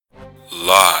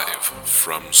Live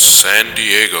from San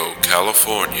Diego,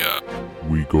 California.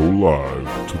 We go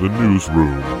live to the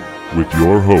newsroom with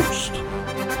your host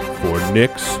for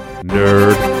Nick's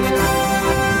Nerd.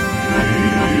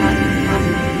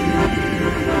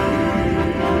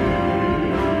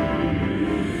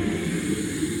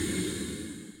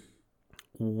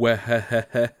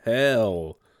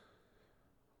 Well,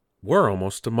 we're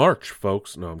almost to March,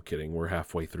 folks. No, I'm kidding. We're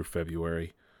halfway through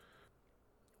February.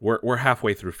 We're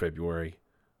halfway through February.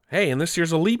 Hey, and this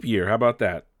year's a leap year. How about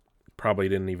that? Probably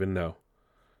didn't even know.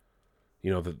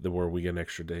 You know, the where we get an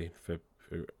extra day.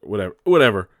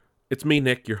 Whatever. It's me,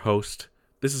 Nick, your host.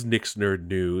 This is Nick's Nerd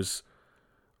News.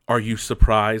 Are you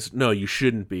surprised? No, you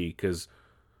shouldn't be, because,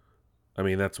 I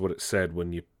mean, that's what it said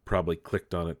when you probably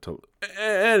clicked on it.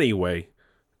 Anyway,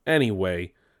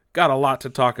 got a lot to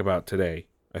talk about today,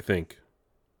 I think.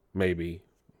 Maybe.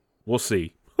 We'll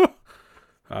see.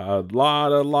 A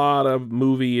lot of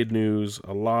movie news,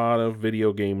 a lot of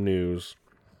video game news.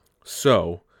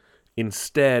 So,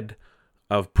 instead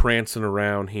of prancing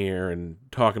around here and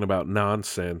talking about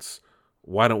nonsense,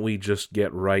 why don't we just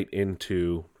get right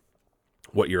into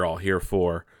what you're all here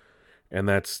for? And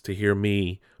that's to hear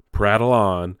me prattle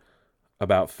on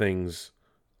about things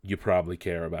you probably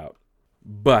care about.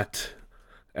 But,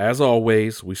 as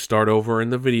always, we start over in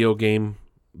the video game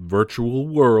virtual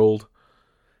world.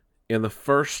 And the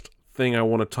first thing I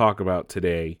want to talk about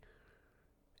today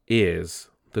is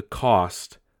the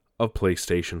cost of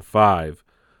PlayStation 5.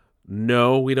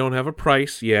 No, we don't have a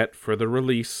price yet for the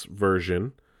release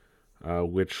version,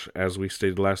 which, as we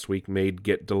stated last week, may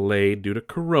get delayed due to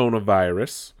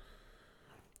coronavirus.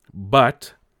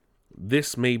 But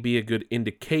this may be a good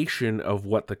indication of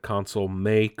what the console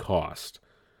may cost.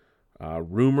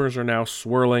 Rumors are now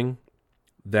swirling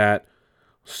that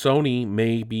Sony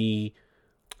may be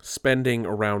spending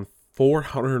around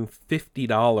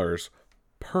 $450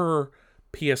 per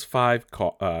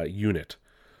PS5 unit.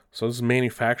 So this is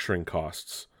manufacturing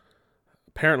costs.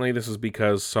 Apparently this is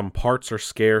because some parts are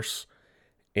scarce,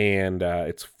 and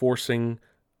it's forcing,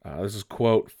 this is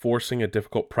quote, forcing a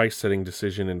difficult price-setting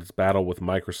decision in its battle with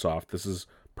Microsoft. This is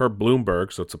per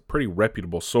Bloomberg, so it's a pretty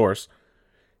reputable source.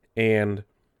 And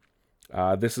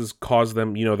this has caused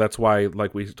them, that's why,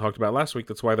 like we talked about last week,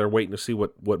 that's why they're waiting to see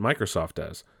what Microsoft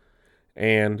does.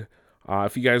 And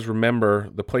if you guys remember,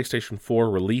 the PlayStation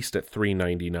 4 released at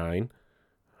 $399,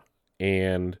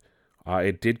 and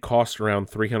it did cost around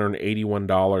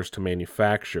 $381 to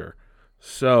manufacture.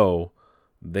 So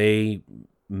they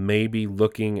may be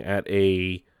looking at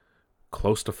a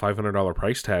close to $500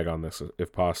 price tag on this,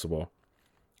 if possible.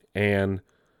 And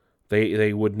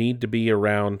They would need to be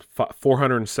around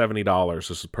 $470,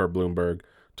 this is per Bloomberg,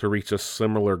 to reach a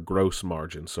similar gross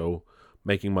margin, so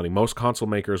making money. Most console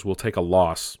makers will take a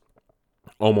loss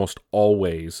almost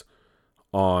always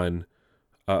on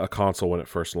a console when it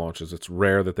first launches. It's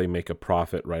rare that they make a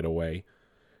profit right away.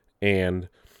 And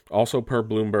also per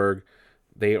Bloomberg,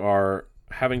 they are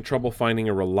having trouble finding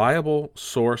a reliable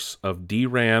source of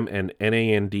DRAM and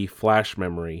NAND flash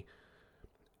memory,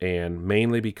 and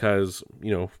mainly because,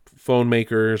 phone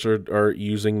makers are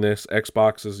using this.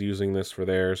 Xbox is using this for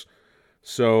theirs.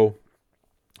 So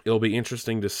it'll be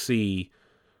interesting to see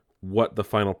what the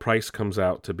final price comes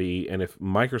out to be. And if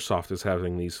Microsoft is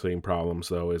having these same problems,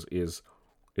 though, is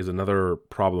another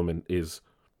problem, and is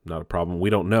not a problem.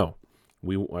 We don't know.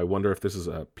 I wonder if this is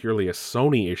purely a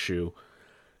Sony issue.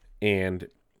 And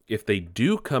if they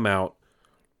do come out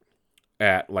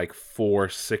at like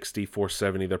 460,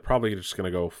 470, they're probably just going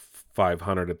to go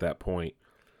 500 at that point.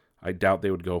 I doubt they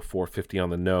would go 450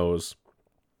 on the nose.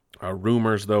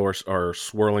 Rumors, though, are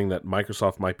swirling that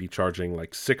Microsoft might be charging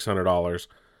like $600.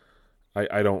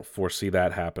 I don't foresee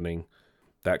that happening.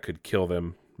 That could kill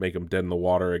them, make them dead in the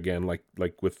water again, like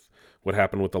with what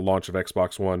happened with the launch of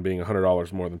Xbox One being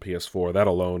 $100 more than PS4. That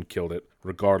alone killed it,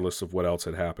 regardless of what else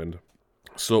had happened.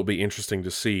 So it'll be interesting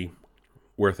to see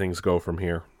where things go from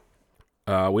here.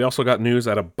 We also got news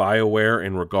out of BioWare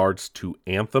in regards to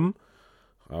Anthem,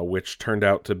 which turned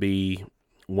out to be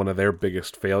one of their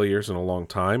biggest failures in a long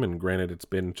time. And granted, it's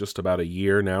been just about a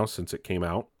year now since it came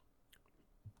out.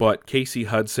 But Casey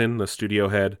Hudson, the studio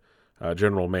head,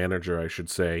 general manager, I should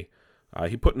say,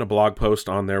 he put in a blog post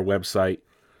on their website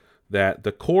that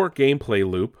the core gameplay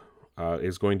loop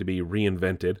is going to be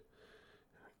reinvented.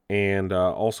 And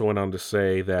also went on to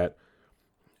say that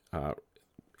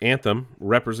Anthem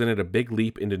represented a big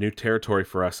leap into new territory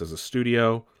for us as a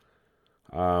studio.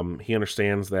 He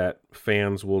understands that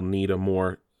fans will need a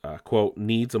more, quote,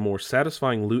 needs a more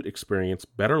satisfying loot experience,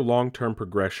 better long-term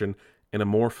progression, and a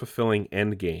more fulfilling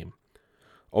end game.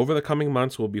 Over the coming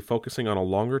months, we'll be focusing on a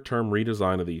longer-term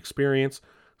redesign of the experience,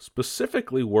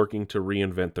 specifically working to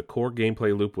reinvent the core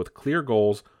gameplay loop with clear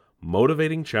goals,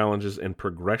 motivating challenges, and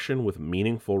progression with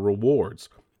meaningful rewards,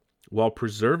 while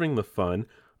preserving the fun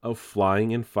of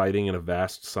flying and fighting in a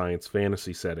vast science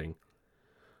fantasy setting.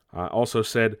 Also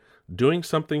said, doing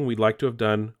something we'd like to have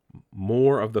done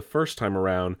more of the first time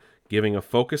around, giving a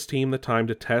focus team the time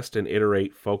to test and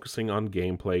iterate, focusing on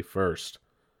gameplay first.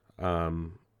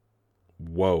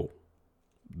 Whoa.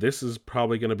 This is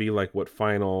probably going to be like what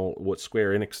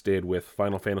Square Enix did with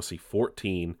Final Fantasy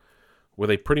XIV, where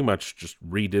they pretty much just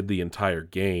redid the entire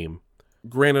game.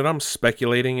 Granted, I'm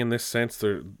speculating in this sense.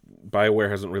 BioWare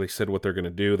hasn't really said what they're going to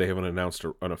do. They haven't announced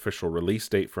an official release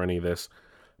date for any of this.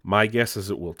 My guess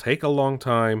is it will take a long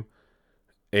time,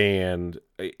 and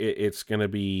it's going to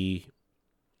be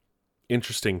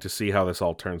interesting to see how this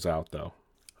all turns out, though.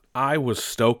 I was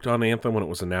stoked on Anthem when it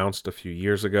was announced a few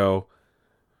years ago.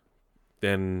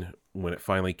 Then when it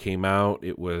finally came out,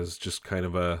 it was just kind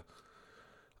of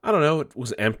it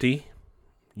was empty.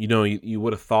 You know, you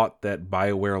would have thought that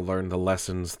BioWare learned the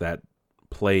lessons that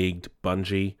plagued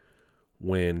Bungie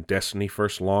when Destiny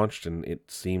first launched, and it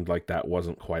seemed like that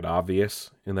wasn't quite obvious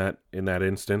in that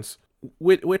instance,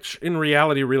 which in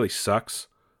reality really sucks,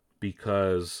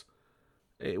 because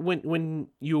when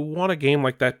you want a game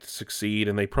like that to succeed,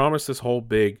 and they promise this whole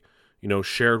big,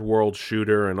 shared world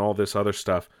shooter and all this other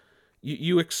stuff,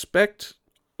 you expect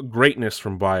greatness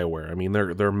from BioWare. I mean,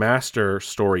 they're master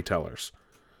storytellers.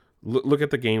 Look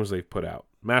at the games they've put out.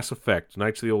 Mass Effect,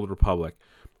 Knights of the Old Republic.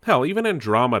 Hell, even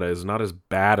Andromeda is not as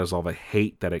bad as all the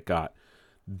hate that it got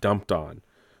dumped on.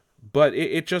 But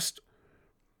it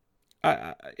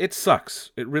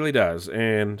sucks. It really does.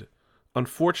 And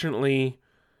unfortunately,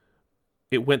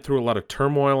 it went through a lot of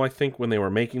turmoil, I think, when they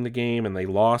were making the game, and they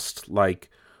lost,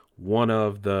 one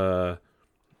of the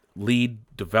lead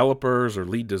developers or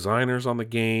lead designers on the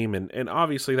game, and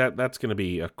obviously that's going to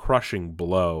be a crushing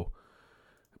blow.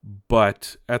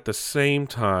 But at the same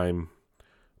time,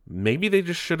 maybe they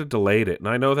just should have delayed it. And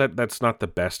I know that that's not the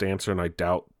best answer, and I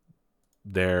doubt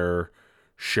their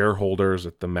shareholders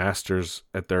at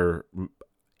their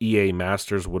EA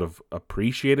Masters would have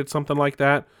appreciated something like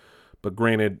that. But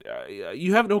granted,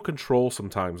 you have no control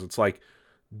sometimes. It's like,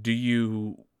 do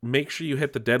you make sure you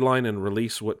hit the deadline and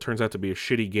release what turns out to be a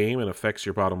shitty game and affects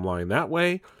your bottom line that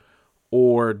way?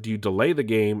 Or do you delay the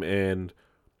game and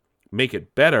make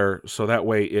it better so that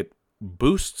way it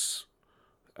boosts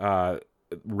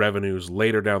revenues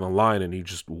later down the line, and you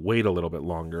just wait a little bit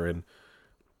longer? And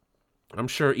I'm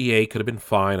sure EA could have been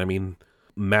fine. I mean,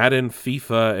 Madden,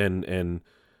 FIFA, and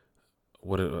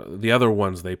what the other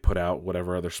ones they put out,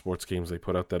 whatever other sports games they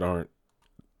put out that aren't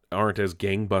as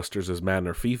gangbusters as Madden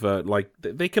or FIFA,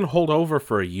 they can hold over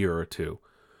for a year or two.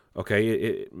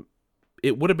 Okay,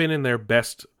 it would have been in their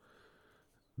best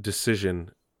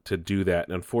decision to do that,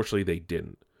 and unfortunately they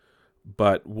didn't.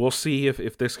 But we'll see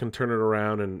if this can turn it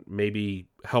around and maybe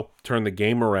help turn the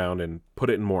game around and put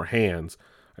it in more hands.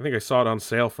 I think I saw it on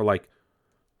sale for $5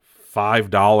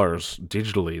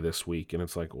 digitally this week, and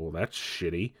it's like, well, that's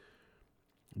shitty.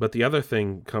 But the other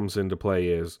thing comes into play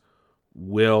is,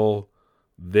 will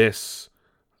this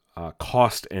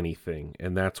cost anything?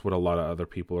 And that's what a lot of other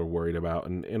people are worried about,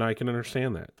 and I can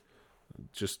understand that.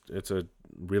 It's a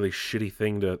really shitty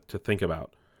thing to think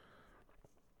about.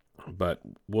 But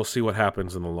we'll see what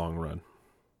happens in the long run.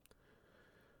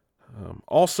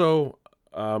 Also,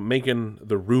 making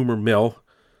the rumor mill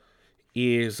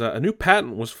is a new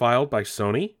patent was filed by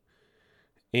Sony,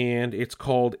 and it's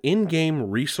called In-Game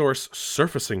Resource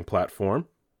Surfacing Platform.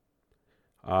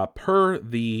 Per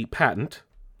the patent,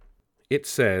 it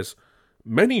says,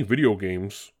 many video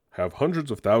games have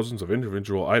hundreds of thousands of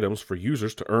individual items for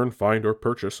users to earn, find, or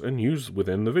purchase and use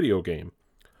within the video game.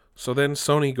 So then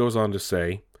Sony goes on to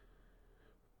say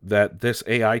that this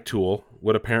AI tool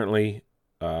would apparently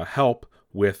help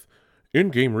with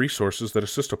in-game resources that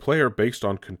assist a player based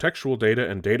on contextual data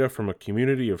and data from a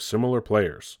community of similar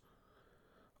players.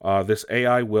 This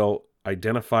AI will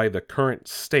identify the current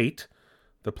state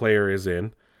the player is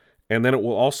in, and then it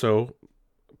will also,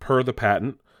 per the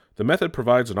patent, the method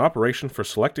provides an operation for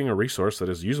selecting a resource that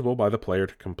is usable by the player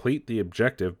to complete the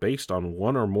objective based on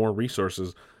one or more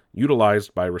resources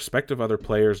utilized by respective other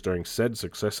players during said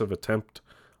successive attempt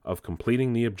of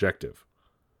completing the objective.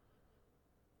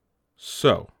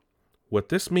 So, what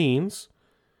this means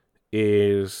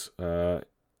is, I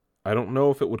don't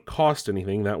know if it would cost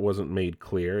anything. That wasn't made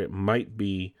clear. It might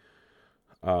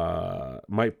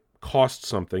cost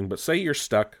something, but say you're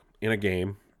stuck in a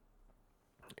game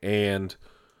and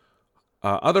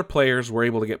other players were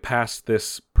able to get past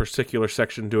this particular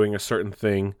section doing a certain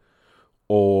thing,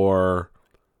 or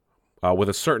with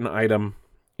a certain item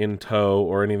in tow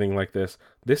or anything like this.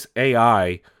 This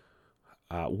AI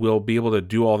will be able to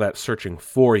do all that searching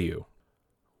for you,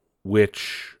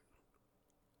 which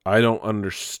I don't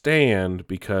understand,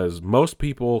 because most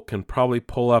people can probably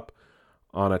pull up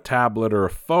on a tablet or a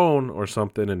phone or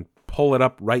something and pull it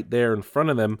up right there in front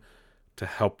of them to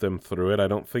help them through it. I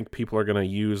don't think people are going to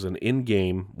use an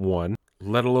in-game one,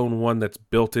 let alone one that's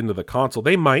built into the console.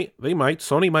 They might.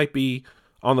 Sony might be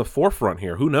on the forefront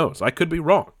here. Who knows? I could be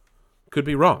wrong.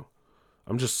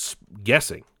 I'm just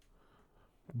guessing.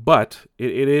 But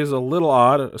it is a little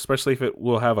odd, especially if it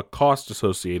will have a cost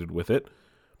associated with it.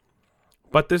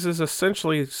 But this is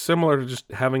essentially similar to just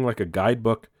having like a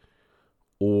guidebook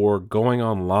or going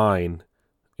online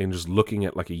and just looking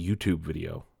at like a YouTube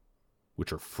video,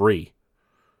 which are free,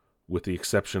 with the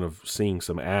exception of seeing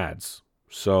some ads.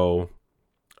 So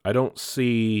I don't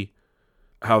see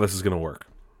how this is going to work.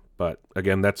 But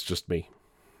again, that's just me.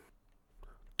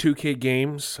 2K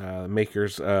Games,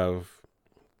 makers of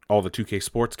all the 2K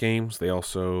sports games, they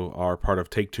also are part of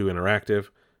Take-Two Interactive,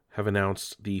 have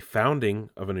announced the founding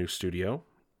of a new studio.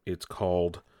 It's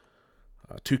called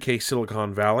 2K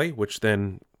Silicon Valley, which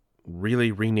then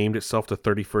really renamed itself to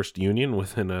 31st Union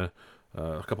within a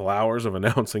couple hours of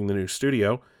announcing the new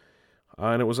studio.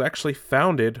 And it was actually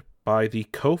founded by the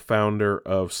co-founder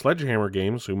of Sledgehammer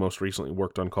Games, who most recently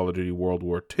worked on Call of Duty World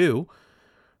War II,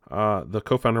 the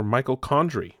co-founder Michael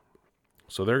Condrey.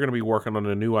 So they're going to be working on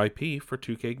a new IP for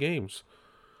 2K Games.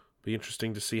 Be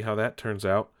interesting to see how that turns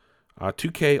out.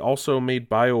 2K also made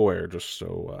BioWare, just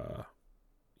so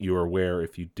you're aware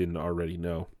if you didn't already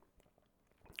know.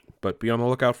 But be on the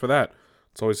lookout for that.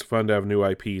 It's always fun to have new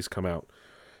IPs come out.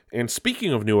 And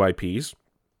speaking of new IPs,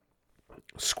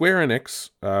 Square Enix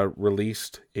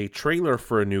released a trailer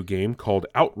for a new game called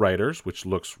Outriders, which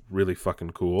looks really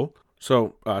fucking cool.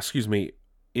 So,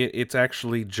 it's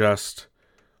actually just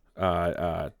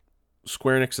Square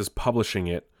Enix is publishing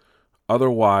it.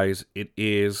 Otherwise, it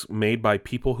is made by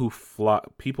People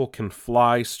Can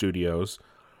Fly Studios.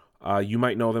 You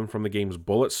might know them from the games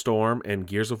Bulletstorm and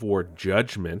Gears of War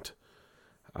Judgment.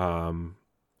 And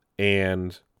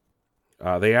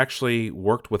they actually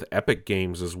worked with Epic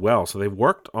Games as well. So they've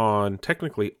worked on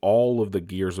technically all of the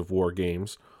Gears of War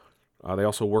games. They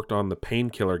also worked on the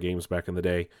Painkiller games back in the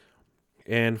day.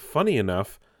 And funny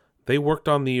enough, they worked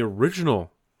on the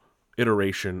original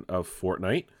iteration of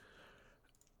Fortnite.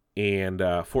 And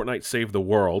Fortnite Save the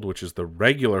World, which is the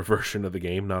regular version of the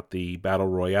game, not the Battle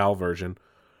Royale version.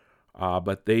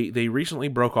 But they recently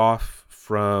broke off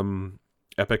from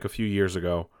Epic a few years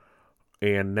ago.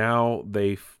 And now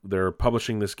they're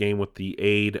publishing this game with the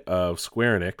aid of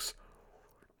Square Enix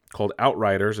called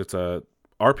Outriders. It's a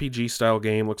RPG-style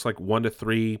game. Looks like 1 to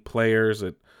 3 players.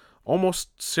 It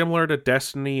almost similar to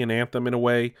Destiny and Anthem in a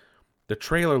way. The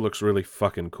trailer looks really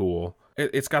fucking cool.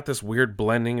 It's got this weird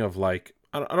blending of like,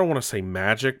 I don't want to say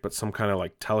magic, but some kind of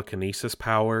like telekinesis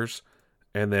powers.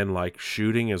 And then like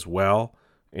shooting as well.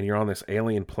 And you're on this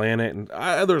alien planet.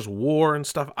 And there's war and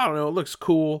stuff. I don't know. It looks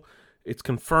cool. It's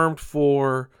confirmed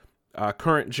for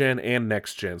current gen and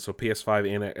next gen, so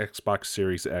PS5 and Xbox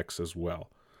Series X as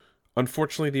well.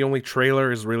 Unfortunately, the only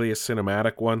trailer is really a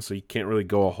cinematic one, so you can't really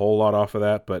go a whole lot off of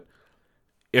that, but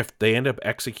if they end up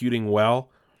executing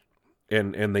well,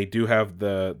 and they do have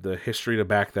the history to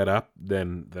back that up,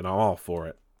 then I'm all for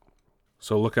it.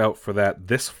 So look out for that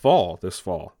this fall.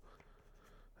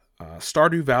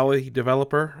 Stardew Valley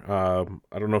developer,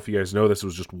 I don't know if you guys know this,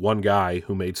 was just one guy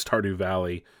who made Stardew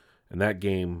Valley. And that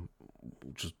game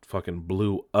just fucking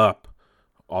blew up,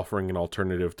 offering an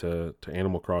alternative to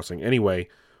Animal Crossing. Anyway,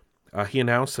 he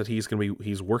announced that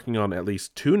he's working on at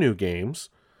least 2 new games.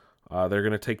 They're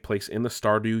going to take place in the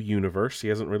Stardew universe. He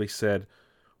hasn't really said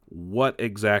what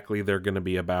exactly they're going to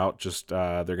be about. Just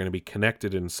they're going to be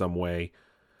connected in some way.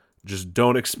 Just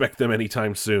don't expect them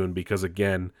anytime soon, because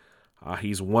again,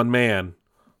 he's one man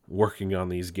working on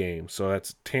these games. So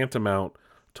that's tantamount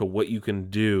to what you can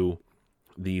do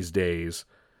these days.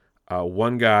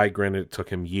 One guy, granted it took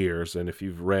him years, and if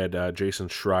you've read Jason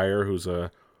Schreier, who's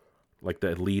like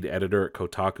the lead editor at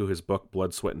Kotaku, his book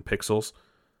Blood, Sweat, and Pixels,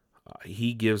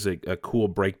 he gives a cool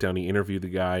breakdown. He interviewed the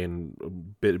guy and a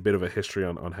bit of a history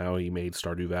on how he made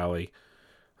Stardew Valley.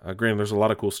 Granted, there's a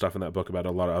lot of cool stuff in that book about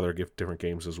a lot of other different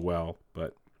games as well,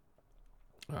 but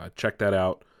check that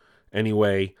out.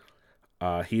 Anyway,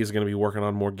 he is going to be working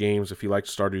on more games. If you like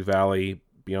Stardew Valley,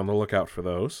 be on the lookout for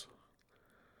those.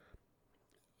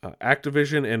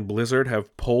 Activision and Blizzard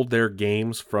have pulled their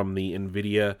games from the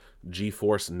NVIDIA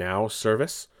GeForce Now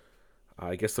service.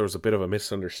 I guess there was a bit of a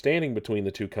misunderstanding between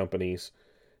the two companies,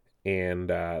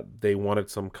 and they wanted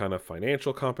some kind of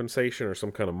financial compensation or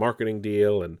some kind of marketing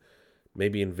deal, and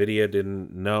Maybe NVIDIA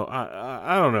didn't know.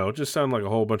 I don't know. It just sounded like a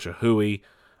whole bunch of hooey.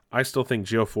 I still think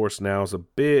GeoForce Now is a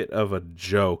bit of a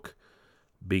joke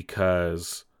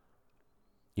because,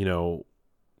 you know,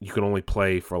 you can only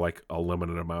play for like a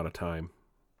limited amount of time,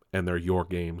 and they're your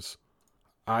games.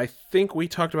 I think we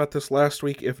talked about this last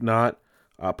week. If not,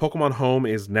 Pokemon Home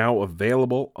is now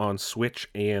available on Switch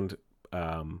and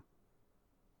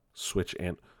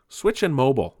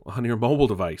mobile on your mobile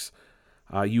device.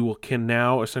 You can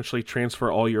now essentially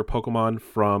transfer all your Pokemon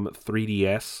from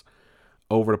 3DS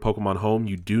over to Pokemon Home.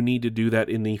 You do need to do that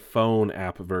in the phone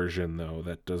app version, though.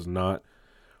 That does not.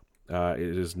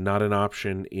 It is not an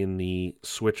option in the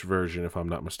Switch version, if I'm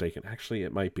not mistaken. Actually,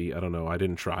 it might be. I don't know. I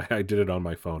didn't try. I did it on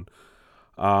my phone.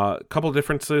 A couple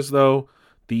differences, though.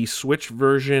 The Switch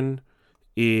version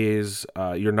is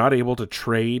you're not able to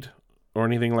trade or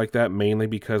anything like that, mainly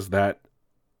because that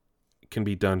can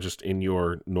be done just in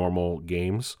your normal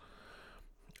games.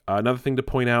 Another thing to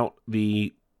point out,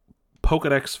 the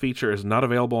Pokedex feature is not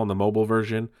available on the mobile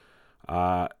version.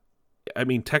 I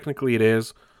mean, technically it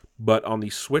is, but on the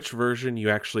Switch version, you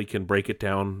actually can break it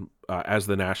down as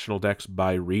the national dex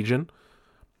by region.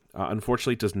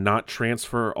 Unfortunately, it does not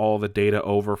transfer all the data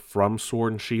over from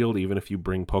Sword and Shield, even if you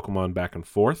bring Pokemon back and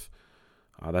forth.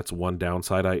 That's one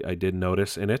downside I did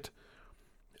notice in it.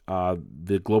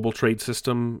 The global trade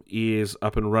system is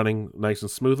up and running nice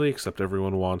and smoothly, except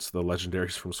everyone wants the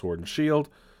legendaries from Sword and Shield.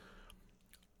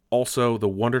 Also, the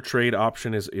Wonder Trade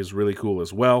option is really cool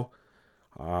as well.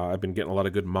 I've been getting a lot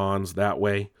of good mons that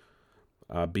way,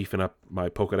 beefing up my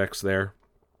Pokedex there.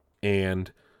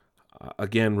 And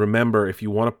again, remember, if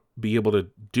you want to be able to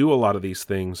do a lot of these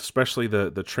things, especially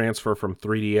the transfer from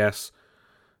 3DS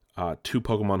to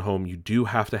Pokemon Home, you do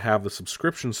have to have the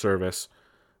subscription service.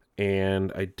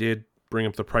 And I did bring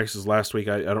up the prices last week.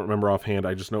 I don't remember offhand.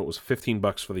 I just know it was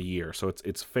 $15 for the year, so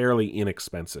it's fairly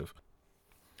inexpensive.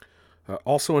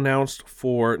 Also announced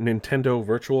for Nintendo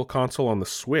Virtual Console on the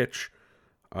Switch,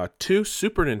 2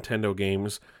 Super Nintendo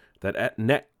games that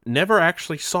never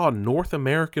actually saw a North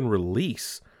American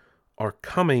release are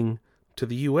coming to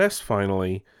the US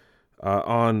finally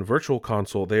on Virtual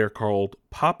Console. They are called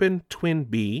Poppin' Twin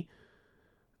B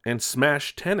and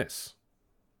Smash Tennis.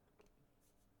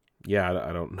 Yeah,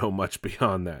 I don't know much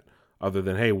beyond that, other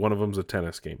than, hey, one of them's a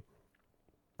tennis game.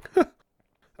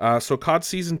 So COD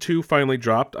Season 2 finally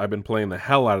dropped. I've been playing the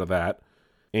hell out of that.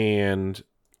 And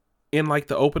in like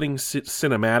the opening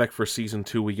cinematic for Season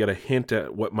 2, we get a hint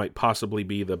at what might possibly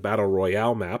be the Battle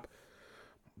Royale map.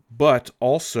 But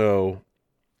also,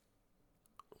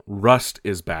 Rust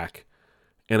is back,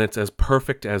 and it's as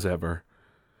perfect as ever.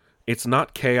 It's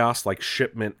not chaos like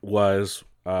Shipment was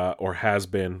or has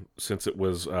been since it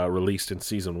was released in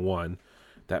Season 1.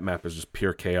 That map is just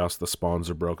pure chaos. The spawns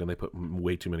are broken. They put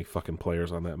way too many fucking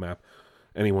players on that map.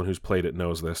 Anyone who's played it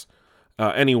knows this.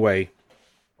 Anyway,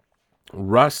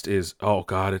 Rust is... Oh,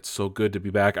 God, it's so good to be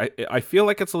back. I feel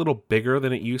like it's a little bigger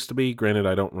than it used to be. Granted,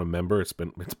 I don't remember. It's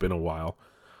been a while.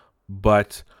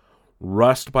 But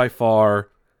Rust, by far,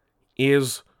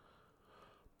 is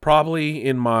probably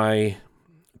in my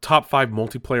top 5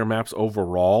 multiplayer maps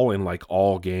overall in like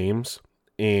all games,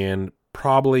 and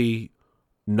probably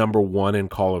number 1 in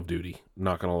Call of Duty.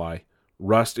 Not gonna lie,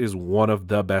 Rust is one of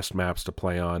the best maps to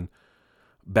play on.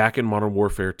 Back in Modern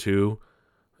Warfare 2,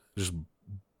 just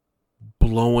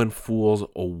blowing fools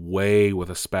away with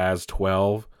a Spaz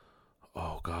 12.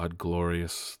 Oh God,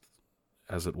 glorious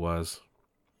as it was.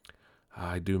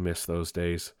 I do miss those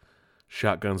days.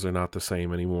 Shotguns are not the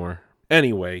same anymore.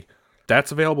 Anyway,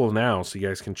 that's available now, so you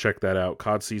guys can check that out.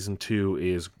 COD Season 2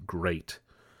 is great.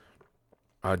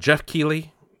 Jeff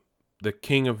Keighley, the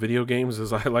king of video games,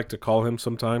 as I like to call him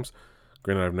sometimes.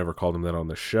 Granted, I've never called him that on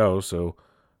the show, so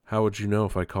how would you know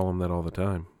if I call him that all the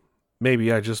time?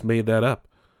 Maybe I just made that up.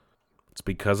 It's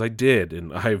because I did,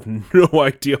 and I have no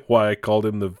idea why I called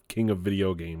him the king of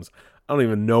video games. I don't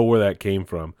even know where that came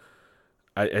from.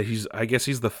 I guess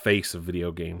he's the face of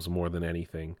video games more than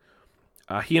anything.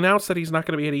 He announced that he's not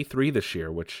going to be at E3 this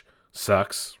year, which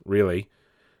sucks, really.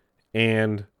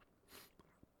 And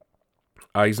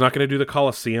he's not going to do the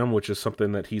Coliseum, which is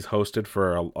something that he's hosted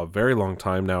for a very long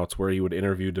time now. It's where he would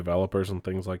interview developers and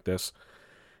things like this.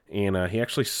 And he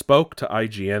actually spoke to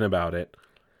IGN about it.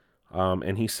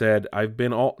 And he said, I've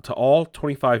been to all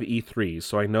 25 E3s,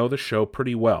 so I know the show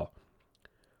pretty well.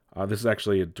 This is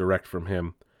actually a direct from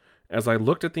him. As I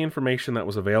looked at the information that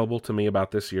was available to me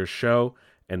about this year's show,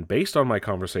 and based on my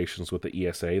conversations with the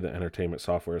ESA, the Entertainment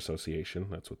Software Association,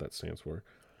 that's what that stands for,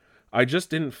 I just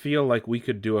didn't feel like we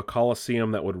could do a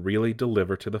Coliseum that would really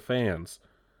deliver to the fans.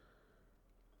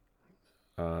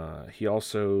 He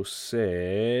also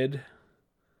said,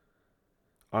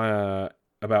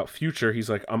 about future, he's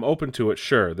like, I'm open to it,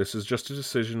 sure. This is just a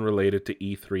decision related to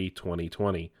E3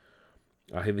 2020.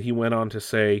 He went on to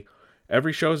say,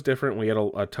 every show is different. We had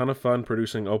a ton of fun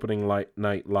producing opening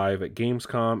night live at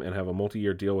Gamescom and have a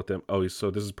multi-year deal with them. Oh,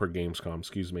 so this is per Gamescom,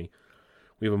 excuse me.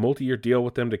 We have a multi-year deal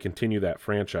with them to continue that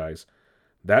franchise.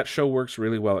 That show works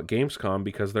really well at Gamescom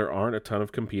because there aren't a ton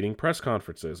of competing press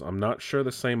conferences. I'm not sure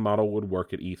the same model would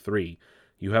work at E3.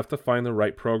 You have to find the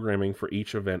right programming for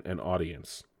each event and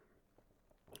audience.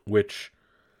 Which,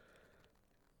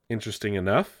 interesting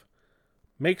enough,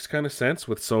 makes kind of sense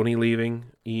with Sony leaving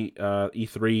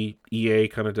E3. EA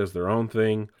kind of does their own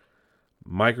thing.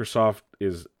 Microsoft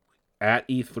is at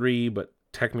E3, but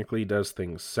technically does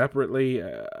things separately.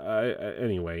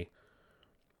 Anyway,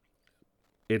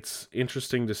 it's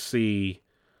interesting to see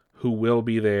who will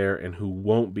be there and who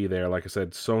won't be there. Like I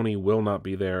said, Sony will not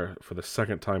be there for the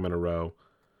second time in a row.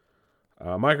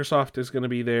 Microsoft is going to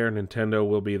be there. Nintendo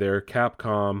will be there.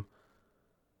 Capcom,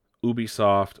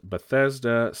 Ubisoft,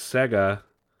 Bethesda, Sega,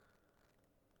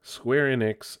 Square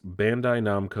Enix, Bandai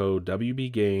Namco,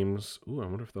 WB Games. Ooh, I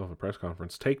wonder if they'll have a press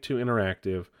conference. Take-Two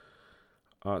Interactive.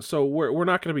 So we're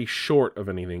not going to be short of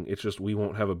anything. It's just we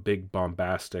won't have a big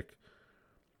bombastic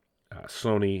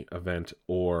Sony event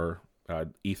or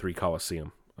E3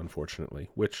 Coliseum,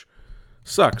 unfortunately, which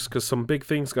sucks because some big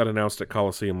things got announced at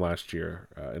Coliseum last year.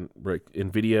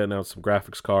 NVIDIA announced some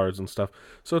graphics cards and stuff.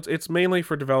 So it's mainly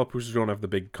for developers who don't have the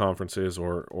big conferences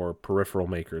or peripheral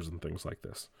makers and things like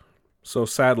this. So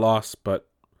sad loss, but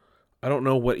I don't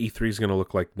know what E3 is going to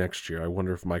look like next year. I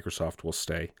wonder if Microsoft will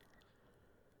stay.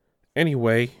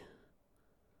 Anyway,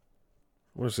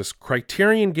 what is this?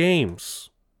 Criterion Games,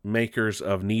 makers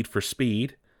of Need for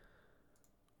Speed,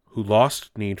 who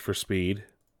lost Need for Speed,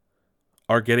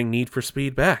 are getting Need for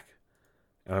Speed back.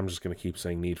 And I'm just going to keep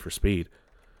saying Need for Speed.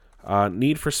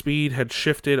 Need for Speed had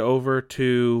shifted over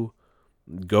to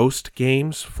Ghost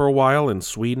Games for a while in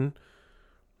Sweden.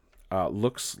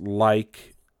 Looks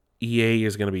like EA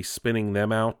is going to be spinning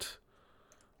them out.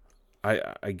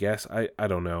 I guess. I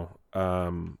don't know.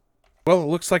 Well, it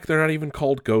looks like they're not even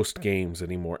called Ghost Games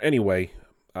anymore. Anyway,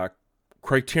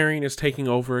 Criterion is taking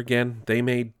over again. They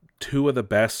made two of the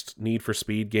best Need for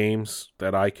Speed games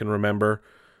that I can remember.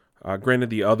 Granted,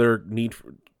 the other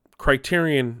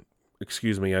Criterion,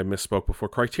 excuse me, I misspoke before.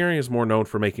 Criterion is more known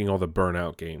for making all the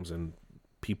Burnout games, and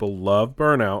people love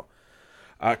Burnout.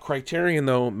 Criterion,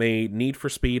 though, made Need for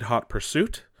Speed Hot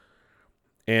Pursuit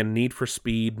and Need for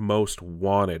Speed Most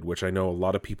Wanted, which I know a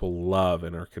lot of people love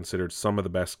and are considered some of the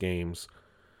best games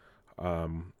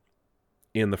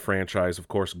in the franchise. Of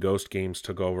course, Ghost Games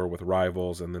took over with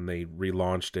Rivals, and then they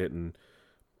relaunched it, and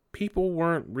people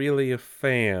weren't really a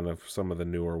fan of some of the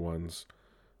newer ones.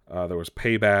 There was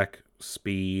Payback,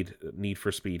 Speed, Need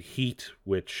for Speed Heat,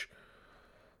 which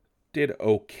did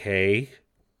okay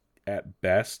at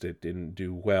best. It didn't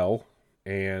do well.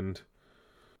 And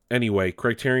anyway,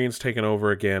 Criterion's taken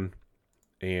over again,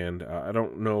 and I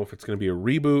don't know if it's going to be a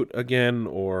reboot again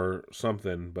or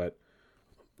something, but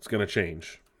it's going to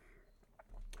change.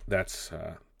 That's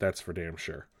for damn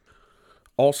sure.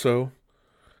 Also,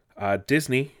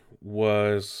 Disney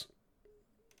was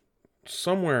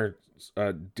somewhere.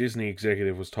 Disney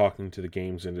executive was talking to the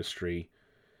games industry,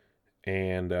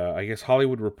 and I guess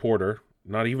Hollywood Reporter,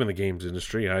 not even the games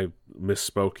industry. I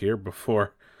misspoke here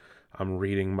before I'm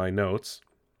reading my notes.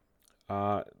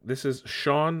 This is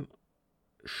Sean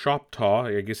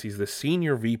Shoptaw. I guess he's the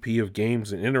Senior VP of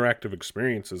Games and Interactive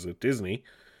Experiences at Disney.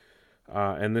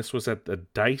 And this was at the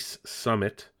DICE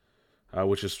Summit,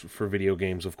 which is for video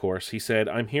games, of course. He said,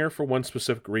 I'm here for one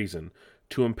specific reason,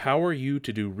 to empower you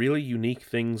to do really unique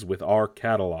things with our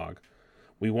catalog.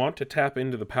 We want to tap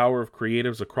into the power of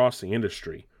creatives across the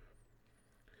industry.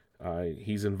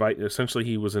 Essentially,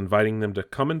 he was inviting them to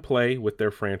come and play with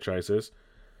their franchises,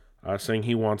 saying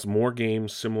he wants more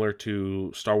games similar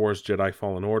to Star Wars Jedi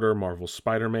Fallen Order, Marvel's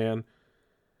Spider-Man.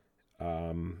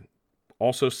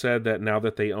 Also said that now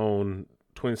that they own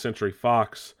 20th Century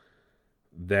Fox,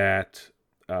 that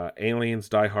Aliens,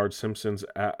 Die Hard, Simpsons,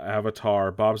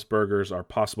 Avatar, Bob's Burgers are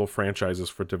possible franchises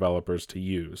for developers to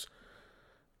use.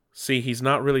 See, he's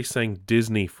not really saying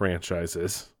Disney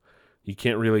franchises. You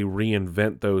can't really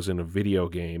reinvent those in a video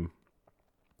game.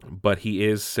 But he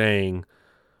is saying,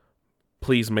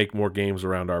 please make more games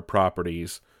around our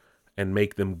properties and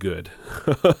make them good.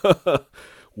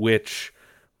 Which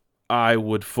I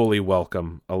would fully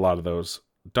welcome a lot of those.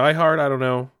 Die Hard, I don't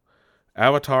know.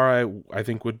 Avatar, I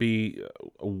think, would be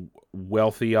a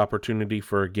wealthy opportunity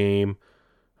for a game.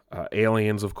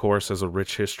 Aliens, of course, has a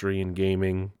rich history in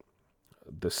gaming.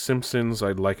 The Simpsons,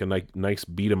 I'd like a nice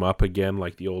beat 'em up again,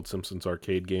 like the old Simpsons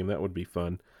arcade game. That would be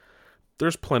fun.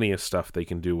 there's plenty of stuff they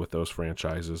can do with those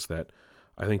franchises that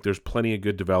I think there's plenty of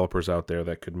good developers out there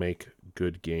that could make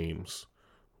good games.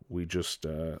 We just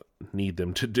need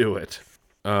them to do it.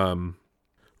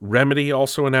 Remedy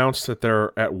also announced that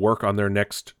they're at work on their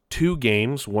next 2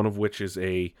 games, one of which is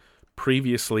a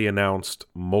previously announced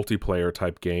multiplayer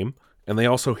type game. And they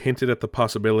also hinted at the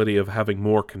possibility of having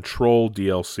more Control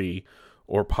DLC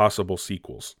or possible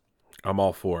sequels. I'm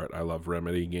all for it. I love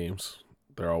Remedy games.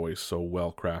 They're always so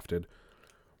well crafted.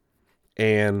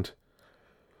 And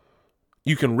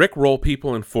you can rickroll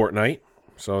people in Fortnite,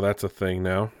 so that's a thing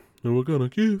now. And we're gonna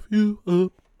give you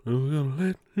up, and we're gonna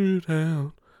let you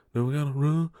down, and we're gonna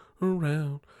run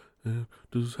around and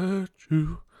desert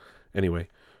you. Anyway,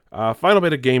 final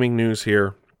bit of gaming news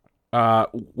here.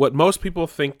 What most people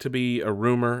think to be a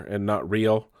rumor and not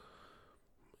real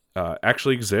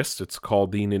actually exists. It's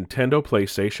called the Nintendo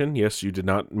PlayStation. Yes, you did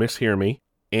not mishear me.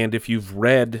 And if you've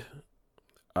read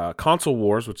Console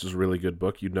Wars, which is a really good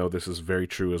book, you'd know this is very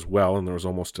true as well, and there was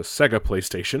almost a Sega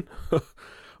PlayStation.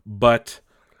 But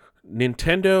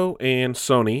Nintendo and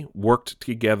Sony worked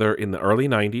together in the early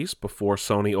 90s before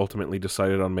Sony ultimately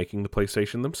decided on making the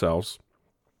PlayStation themselves.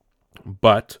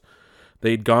 But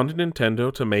they'd gone to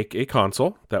Nintendo to make a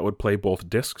console that would play both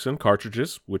discs and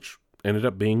cartridges, which ended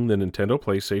up being the Nintendo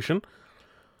PlayStation.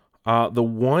 The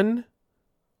one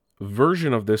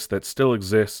version of this that still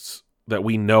exists, that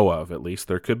we know of at least,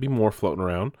 there could be more floating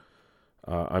around.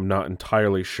 I'm not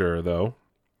entirely sure, though.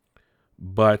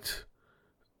 But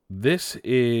this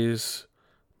is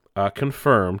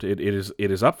confirmed. It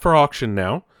is up for auction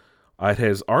now. It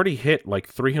has already hit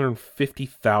like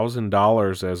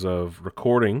 $350,000 as of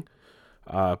recording.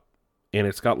 And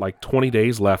it's got like 20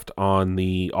 days left on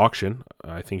the auction.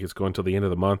 I think it's going till the end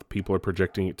of the month. People are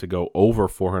projecting it to go over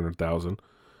 400,000.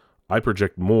 I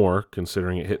project more,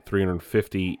 considering it hit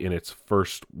 350 in its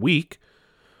first week.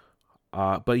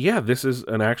 But yeah, this is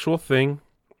an actual thing.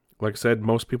 Like I said,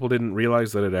 most people didn't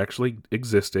realize that it actually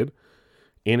existed.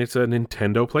 And it's a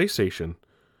Nintendo PlayStation.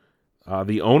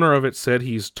 The owner of it said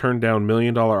he's turned down $1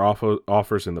 million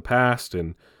offers in the past,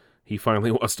 and he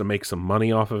finally wants to make some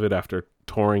money off of it after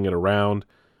touring it around.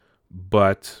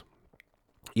 But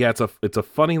yeah, it's a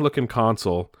funny looking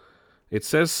console. It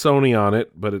says Sony on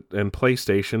it, and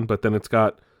PlayStation, but then it's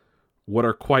got what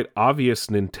are quite obvious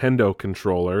Nintendo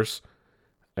controllers,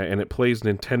 and it plays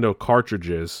Nintendo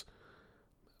cartridges.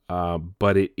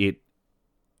 But it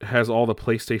has all the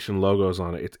PlayStation logos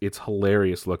on it. It's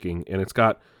hilarious looking, and it's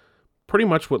got pretty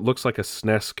much what looks like a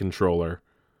SNES controller,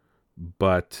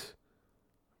 but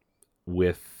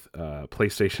with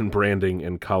PlayStation branding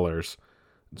and colors.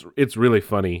 It's really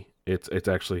funny. It's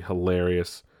actually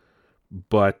hilarious.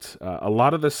 But a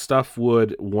lot of this stuff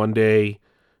would one day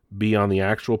be on the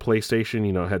actual PlayStation.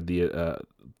 You know, it had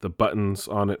the buttons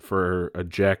on it for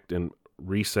eject and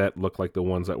reset look like the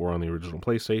ones that were on the original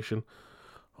PlayStation.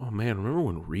 Oh man, remember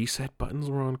when reset buttons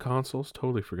were on consoles?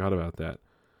 Totally forgot about that.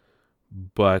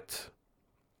 But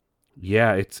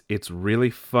yeah, it's really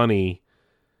funny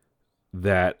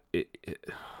that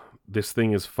this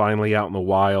thing is finally out in the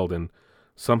wild, and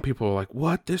some people are like,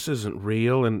 "What? This isn't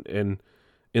real." And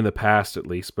in the past, at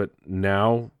least, but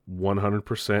now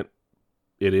 100%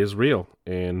 it is real,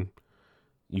 and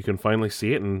you can finally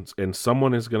see it, and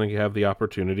someone is going to have the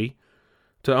opportunity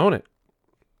to own it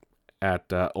at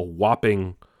a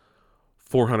whopping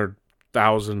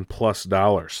 $400,000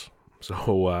 plus.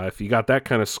 So if you got that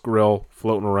kind of skrill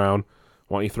floating around,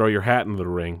 why don't you throw your hat into the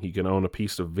ring? You can own a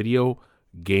piece of video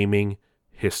gaming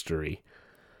history.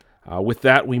 With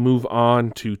that, we move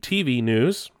on to TV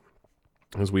news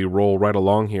as we roll right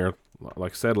along here.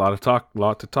 Like I said, a lot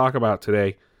to talk about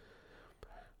today.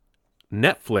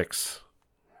 Netflix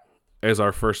as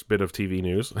our first bit of TV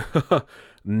news.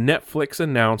 Netflix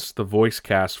announced the voice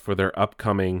cast for their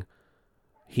upcoming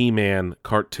He-Man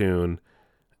cartoon,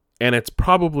 and it's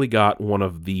probably got one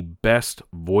of the best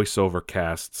voiceover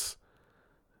casts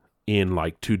in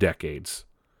like 2 decades.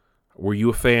 Were you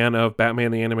a fan of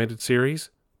Batman the Animated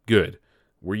Series? Good.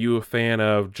 Were you a fan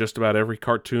of just about every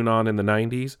cartoon on in the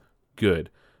 90s? Good.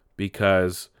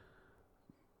 Because,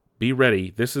 be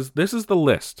ready, this is the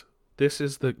list. This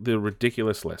is the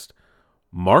ridiculous list.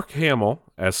 Mark Hamill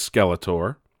as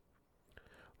Skeletor.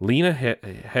 Lena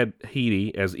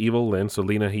Headey as Evil Lynn. So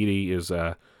Lena Headey is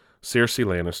Cersei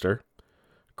Lannister.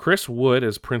 Chris Wood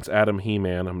as Prince Adam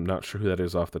He-Man. I'm not sure who that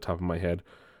is off the top of my head.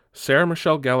 Sarah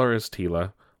Michelle Gellar as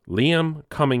Teela. Liam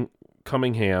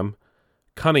Cunningham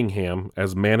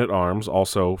as Man-at-Arms,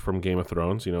 also from Game of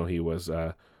Thrones. You know, he was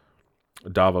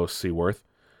Davos Seaworth.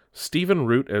 Stephen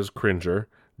Root as Cringer.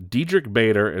 Diedrich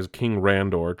Bader as King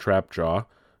Randor, Trapjaw.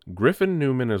 Griffin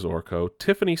Newman as Orko,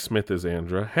 Tiffany Smith as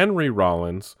Andra, Henry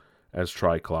Rollins as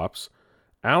Triclops,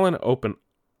 Alan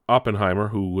Oppenheimer,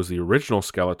 who was the original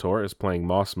Skeletor, is playing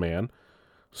Moss Man,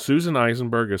 Susan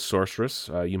Eisenberg as Sorceress.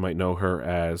 You might know her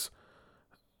as...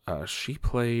 she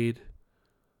played...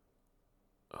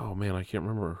 Oh man, I can't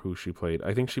remember who she played.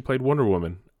 I think she played Wonder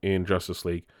Woman in Justice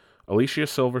League. Alicia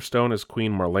Silverstone as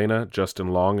Queen Marlena, Justin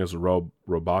Long as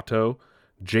Roboto,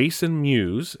 Jason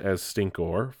Mewes as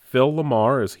Stinkor, Phil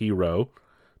Lamar as Hero,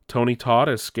 Tony Todd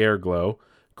as Scareglow,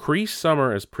 Cree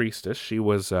Summer as Priestess. She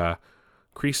was...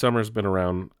 Cree Summer's been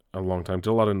around a long time. Did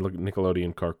a lot of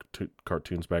Nickelodeon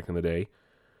cartoons back in the day.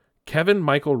 Kevin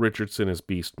Michael Richardson as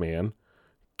Beastman,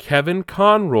 Kevin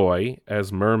Conroy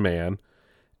as Merman,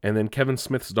 and then Kevin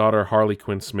Smith's daughter, Harley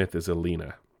Quinn Smith, as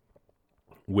Elena,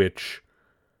 which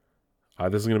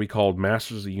this is going to be called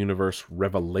Masters of the Universe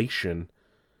Revelation,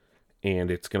 and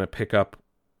it's going to pick up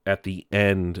at the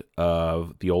end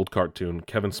of the old cartoon.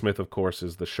 Kevin Smith, of course,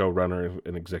 is the showrunner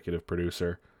and executive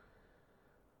producer.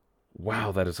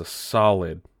 Wow, that is a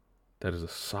solid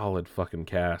fucking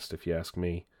cast, if you ask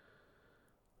me.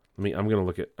 I'm going to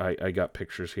look at... I got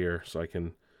pictures here, so I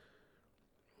can...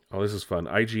 Oh, this is fun.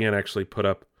 IGN actually put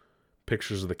up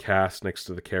pictures of the cast next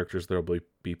to the characters they'll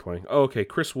be playing. Oh, okay,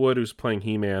 Chris Wood, who's playing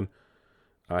He-Man.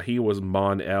 He was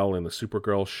Mon-El in the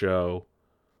Supergirl show.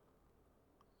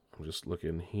 I'm just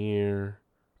looking here.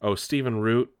 Oh, Stephen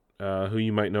Root, who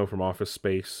you might know from Office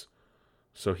Space.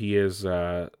 So he is...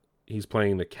 he's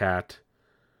playing the Cat.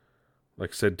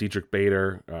 Like I said, Diedrich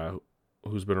Bader,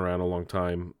 who's been around a long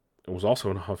time, and was also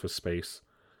in Office Space.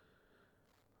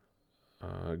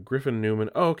 Griffin Newman.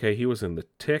 Oh, okay, he was in the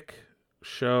Tick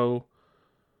show.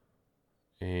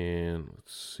 And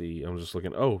let's see, I'm just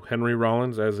looking. Oh, Henry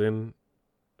Rollins, as in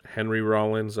Henry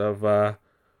Rollins of the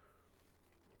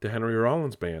Henry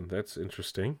Rollins Band. That's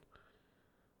interesting.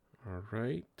 All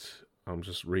right, I'm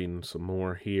just reading some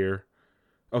more here.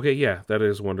 Okay, yeah, that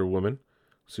is Wonder Woman.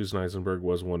 Susan Eisenberg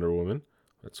was Wonder Woman.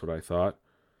 That's what I thought.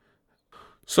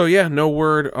 So yeah, no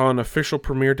word on official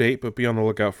premiere date, but be on the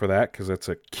lookout for that, because that's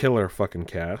a killer fucking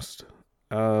cast.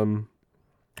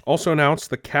 Also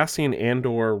announced the Cassian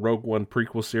Andor Rogue One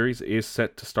prequel series is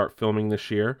set to start filming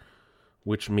this year,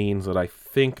 which means that I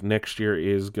think next year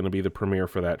is going to be the premiere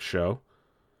for that show.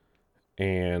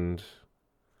 And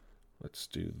let's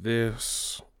do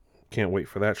this. Can't wait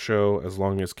for that show. As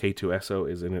long as K2SO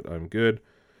is in it, I'm good.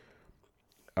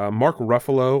 Mark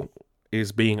Ruffalo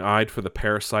is being eyed for the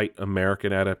Parasite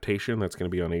American adaptation that's going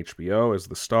to be on HBO as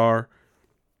the star.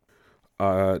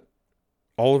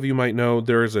 All of you might know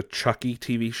there is a Chucky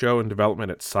TV show in development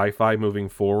at Sci-Fi moving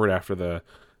forward after the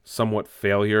somewhat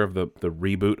failure of the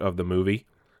reboot of the movie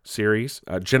series.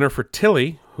 Jennifer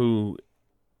Tilly, who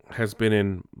has been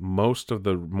in most of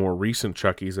the more recent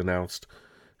Chuckies, announced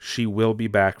she will be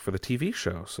back for the TV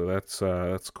show. So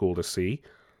that's cool to see.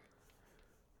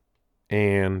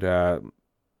 And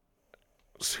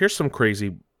here's some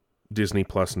crazy Disney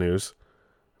Plus news.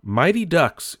 Mighty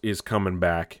Ducks is coming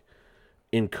back,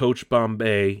 and Coach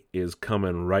Bombay is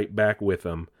coming right back with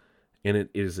them. And it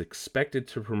is expected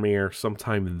to premiere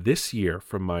sometime this year,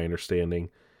 from my understanding.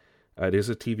 It is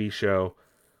a TV show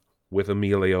with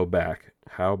Emilio back.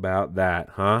 How about that,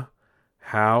 huh?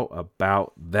 How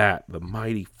about that? The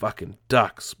Mighty fucking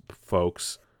Ducks,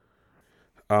 folks.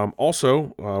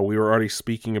 Also, we were already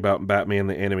speaking about Batman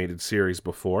the Animated Series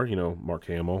before. You know, Mark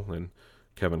Hamill and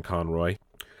Kevin Conroy.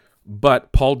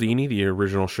 But Paul Dini, the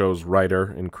original show's writer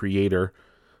and creator,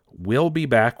 will be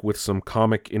back with some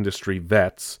comic industry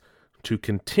vets to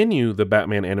continue the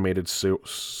Batman Animated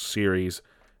Series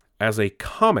as a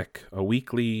comic, a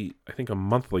weekly, I think a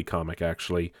monthly comic,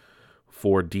 actually,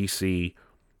 for DC.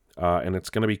 And it's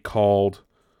going to be called...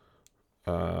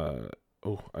 I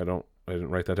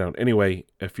didn't write that down. Anyway,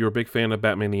 if you're a big fan of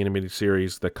Batman the Animated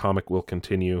Series, the comic will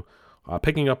continue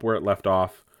picking up where it left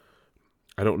off.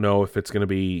 I don't know if it's going to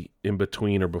be in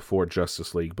between or before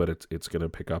Justice League, but it's going to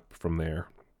pick up from there.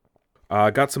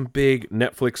 Got some big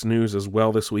Netflix news as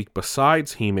well this week.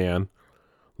 Besides He-Man,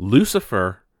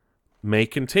 Lucifer may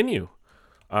continue.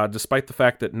 Despite the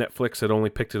fact that Netflix had only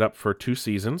picked it up for 2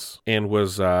 seasons and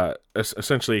was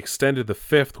essentially extended the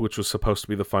 5th, which was supposed to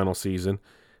be the final season,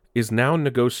 is now in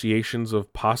negotiations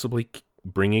of possibly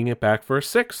bringing it back for a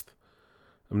 6th.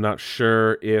 I'm not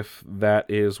sure if that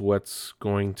is what's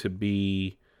going to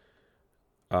be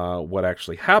what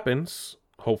actually happens.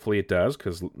 Hopefully it does,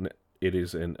 because it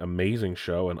is an amazing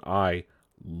show and I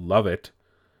love it.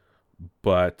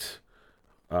 But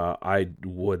I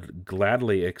would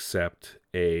gladly accept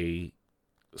a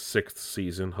 6th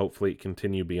season. Hopefully it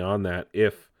continue beyond that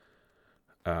if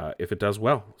it does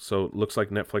well. So it looks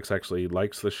like Netflix actually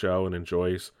likes the show and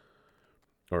enjoys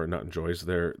or not enjoys.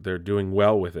 They're doing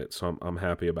well with it, so I'm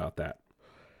happy about that.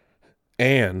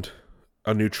 And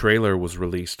a new trailer was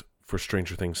released for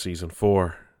Stranger Things Season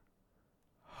 4.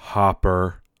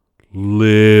 Hopper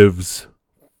lives.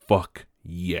 Fuck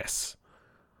yes.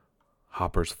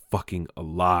 Hopper's fucking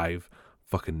alive.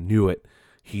 Fucking knew it.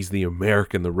 He's the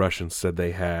American the Russians said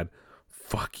they had.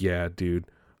 Fuck yeah, dude.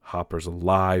 Hopper's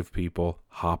alive, people.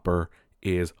 Hopper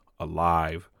is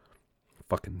alive.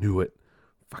 Fucking knew it.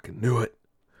 Fucking knew it.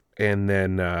 And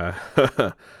then,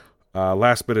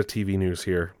 last bit of TV news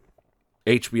here.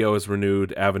 HBO has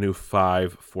renewed Avenue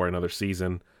 5 for another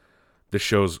season. This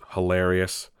show's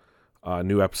hilarious.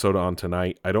 New episode on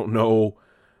tonight. I don't know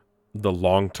the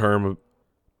long-term,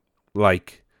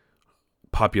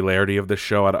 popularity of this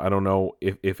show. I don't know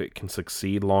if it can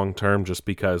succeed long-term, just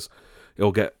because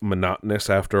it'll get monotonous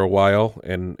after a while,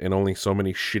 and only so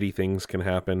many shitty things can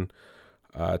happen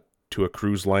to a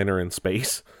cruise liner in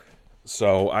space.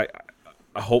 So I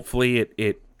hopefully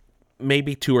it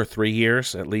maybe 2 or 3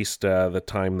 years, at least the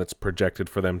time that's projected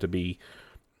for them to be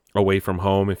away from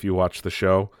home if you watch the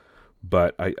show.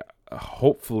 But I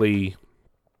hopefully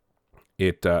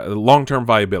it long-term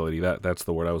viability, that's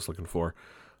the word I was looking for.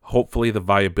 Hopefully the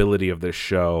viability of this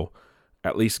show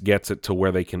at least gets it to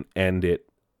where they can end it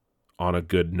on a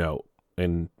good note.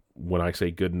 And when I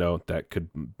say good note, that could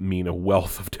mean a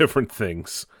wealth of different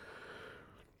things.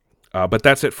 But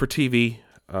that's it for TV.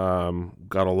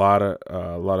 Got a lot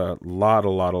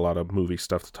of movie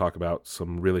stuff to talk about.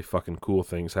 Some really fucking cool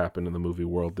things happened in the movie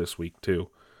world this week too.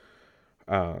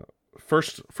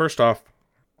 First off,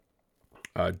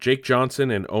 Jake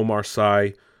Johnson and Omar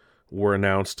Sy were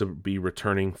announced to be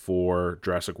returning for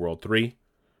Jurassic World 3.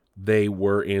 They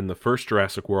were in the first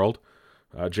Jurassic World.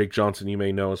 Jake Johnson, you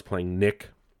may know, is playing Nick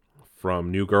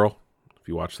from New Girl, if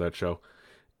you watch that show.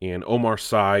 And Omar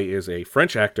Sy is a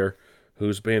French actor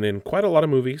who's been in quite a lot of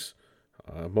movies.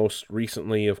 Most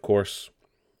recently, of course,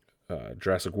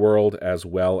 Jurassic World, as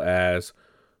well as,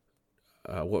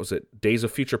 Days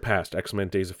of Future Past, X-Men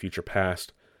Days of Future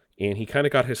Past. And he kind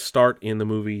of got his start in the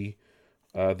movie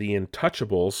The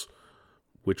Untouchables,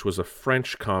 which was a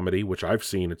French comedy, which I've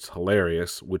seen, it's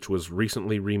hilarious, which was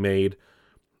recently remade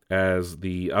as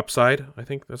The Upside, I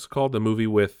think that's called, the movie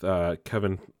with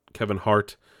Kevin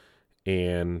Hart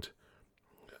and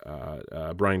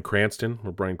Bryan Cranston,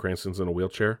 where Bryan Cranston's in a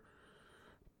wheelchair.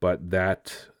 But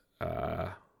that,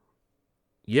 they're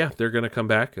going to come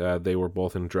back. They were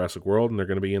both in Jurassic World, and they're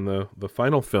going to be in the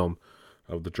final film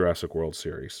of the Jurassic World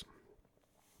series.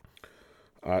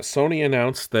 Sony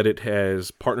announced that it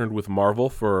has partnered with Marvel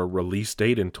for a release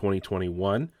date in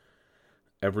 2021.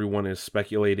 Everyone is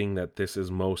speculating that this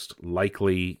is most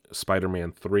likely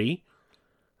Spider-Man 3,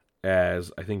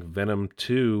 as I think Venom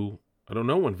 2, I don't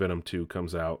know when Venom 2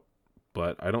 comes out,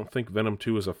 but I don't think Venom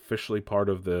 2 is officially part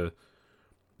of the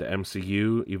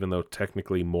MCU, even though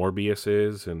technically Morbius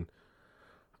is, and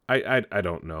I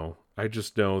don't know. I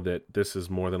just know that this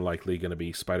is more than likely going to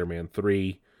be Spider-Man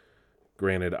 3.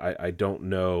 Granted, I don't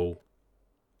know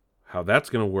how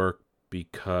that's going to work,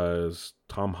 because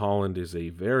Tom Holland is a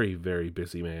very, very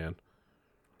busy man.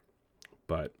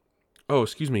 But,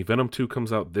 Venom 2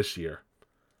 comes out this year.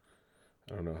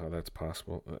 I don't know how that's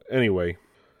possible. Anyway,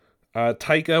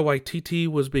 Taika Waititi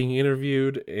was being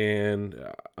interviewed and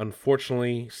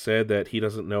unfortunately said that he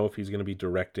doesn't know if he's going to be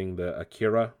directing the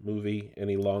Akira movie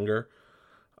any longer.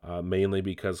 Mainly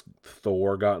because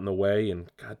Thor got in the way, and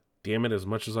god damn it, as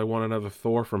much as I want another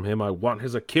Thor from him, I want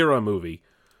his Akira movie.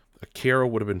 Akira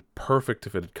would have been perfect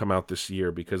if it had come out this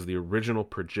year, because the original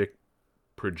predicted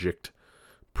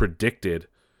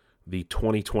the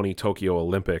 2020 Tokyo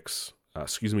Olympics,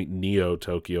 Neo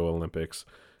Tokyo Olympics,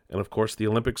 and of course the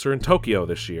Olympics are in Tokyo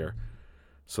this year,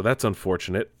 so that's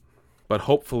unfortunate. But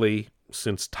hopefully,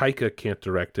 since Taika can't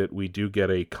direct it, we do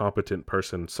get a competent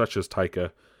person such as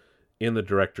Taika in the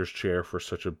director's chair for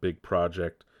such a big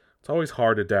project. It's always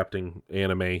hard adapting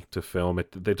anime to film.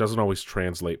 It doesn't always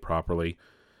translate properly.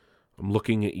 I'm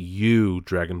looking at you,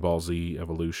 Dragon Ball Z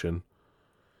Evolution,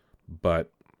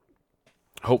 but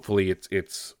hopefully it's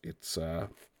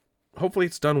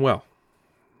done well.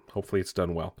 Hopefully it's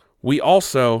done well. We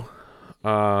also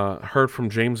heard from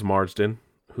James Marsden,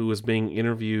 who is being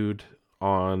interviewed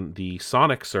on the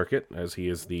Sonic circuit, as he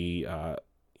is the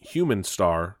human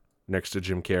star next to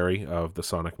Jim Carrey of the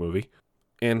Sonic movie.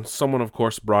 And someone, of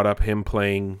course, brought up him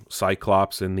playing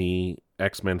Cyclops in the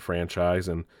X-Men franchise,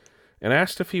 and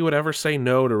asked if he would ever say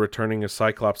no to returning as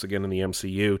Cyclops again in the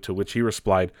MCU, to which he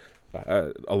replied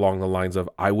along the lines of,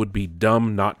 "I would be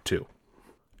dumb not to."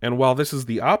 And while this is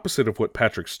the opposite of what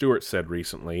Patrick Stewart said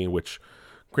recently, which,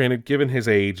 granted, given his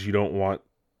age, you don't want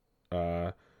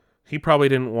he probably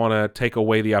didn't want to take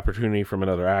away the opportunity from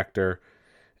another actor.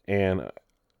 And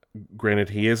granted,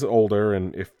 he is older,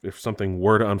 and if something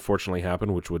were to unfortunately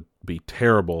happen, which would be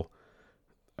terrible,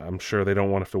 I'm sure they don't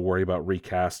want to have to worry about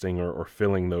recasting or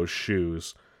filling those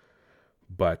shoes.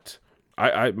 But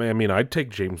I mean, I'd take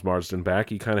James Marsden back.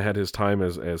 He kind of had his time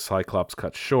as Cyclops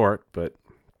cut short, but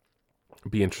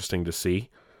it'd be interesting to see.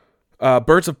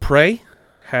 Birds of Prey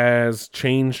has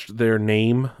changed their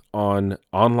name on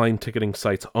online ticketing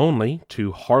sites only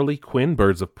to Harley Quinn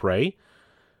Birds of Prey,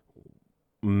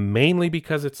 mainly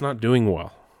because it's not doing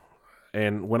well.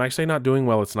 And when I say not doing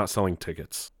well, it's not selling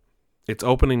tickets. Its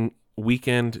opening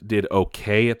weekend did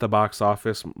okay at the box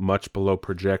office, much below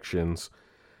projections.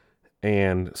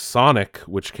 And Sonic,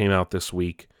 which came out this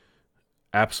week,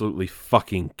 absolutely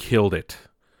fucking killed it.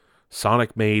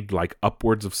 Sonic made like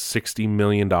upwards of $60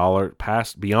 million,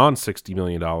 past beyond $60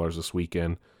 million this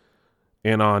weekend.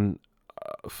 And on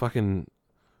fucking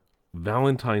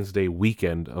Valentine's Day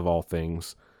weekend, of all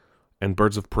things, and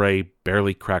Birds of Prey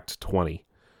barely cracked 20.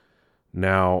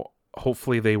 Now,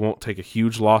 hopefully they won't take a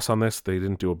huge loss on this. They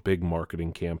didn't do a big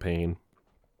marketing campaign.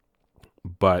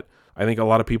 But I think a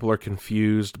lot of people are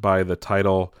confused by the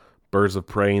title Birds of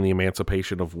Prey and the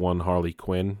Emancipation of One Harley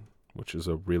Quinn, which is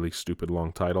a really stupid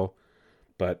long title.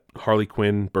 But Harley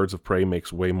Quinn, Birds of Prey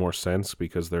makes way more sense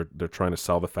because they're trying to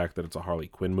sell the fact that it's a Harley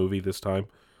Quinn movie this time.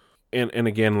 And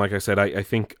again, like I said, I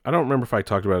think, I don't remember if I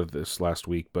talked about it this last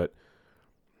week, but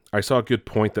I saw a good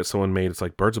point that someone made. It's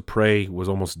like Birds of Prey was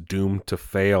almost doomed to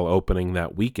fail opening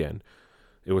that weekend.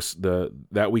 It was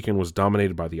that weekend was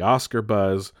dominated by the Oscar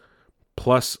buzz,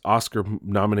 plus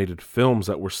Oscar-nominated films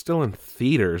that were still in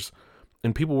theaters,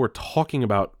 and people were talking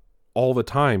about all the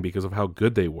time because of how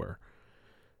good they were.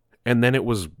 And then it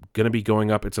was going to be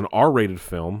going up. It's an R-rated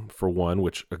film, for one,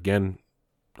 which, again,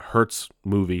 hurts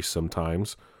movies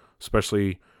sometimes.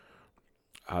 Especially,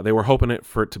 they were hoping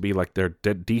for it to be like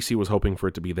DC was hoping for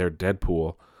it to be their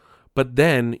Deadpool. But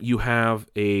then you have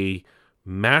a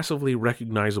massively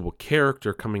recognizable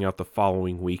character coming out the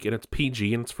following week, and it's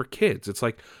PG, and it's for kids. It's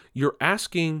like you're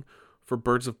asking for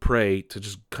Birds of Prey to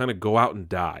just kind of go out and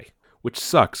die, which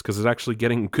sucks because it's actually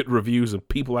getting good reviews and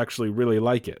people actually really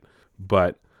like it.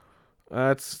 But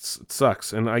it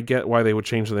sucks, and I get why they would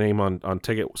change the name on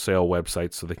ticket sale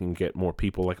websites so they can get more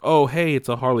people like, oh, hey, it's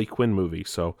a Harley Quinn movie,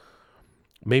 so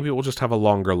maybe it will just have a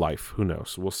longer life. Who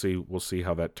knows? We'll see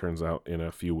how that turns out in a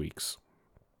few weeks,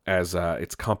 as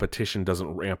its competition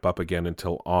doesn't ramp up again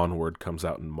until Onward comes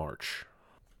out in March.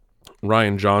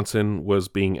 Rian Johnson was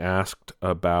being asked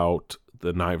about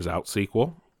the Knives Out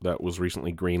sequel that was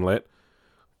recently greenlit,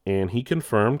 and he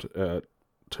confirmed,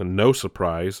 to no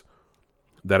surprise,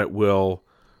 that it will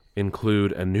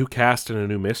include a new cast and a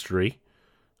new mystery,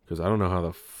 because I don't know how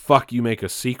the fuck you make a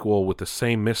sequel with the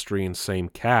same mystery and same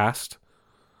cast.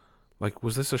 Like,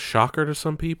 was this a shocker to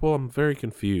some people? I'm very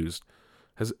confused.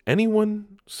 Has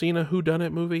anyone seen a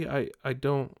whodunit movie? I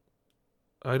don't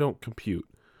compute.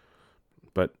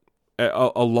 But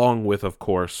along with, of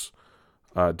course,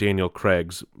 Daniel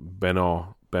Craig's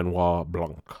Benoit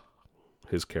Blanc,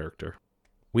 his character.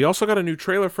 We also got a new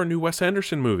trailer for a new Wes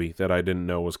Anderson movie that I didn't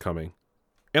know was coming.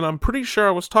 And I'm pretty sure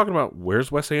I was talking about, where's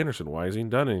Wes Anderson? Why hasn't he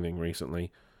done anything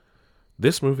recently?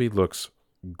 This movie looks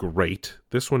great.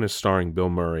 This one is starring Bill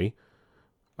Murray,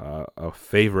 a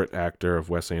favorite actor of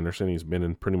Wes Anderson. He's been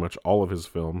in pretty much all of his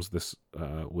films. This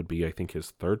would be, I think,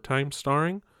 his third time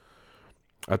starring.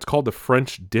 It's called The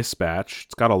French Dispatch.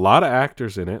 It's got a lot of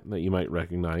actors in it that you might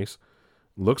recognize.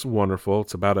 It looks wonderful.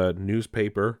 It's about a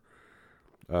newspaper,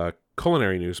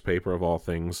 culinary newspaper of all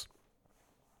things,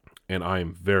 and I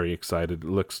am very excited. It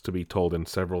looks to be told in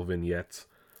several vignettes,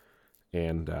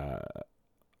 and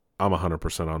I'm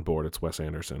 100% on board. It's Wes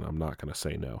Anderson. I'm not going to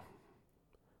say no.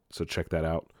 So check that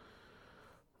out.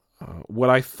 What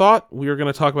I thought we were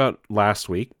going to talk about last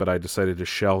week, but I decided to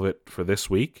shelve it for this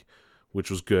week,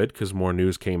 which was good because more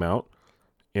news came out,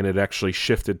 and it actually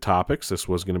shifted topics. This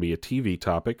was going to be a TV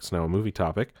topic. It's now a movie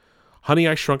topic. Honey,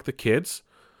 I Shrunk the Kids,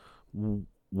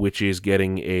 which is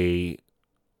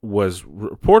was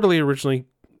reportedly originally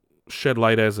shed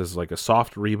light as like a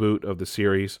soft reboot of the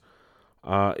series,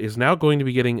 is now going to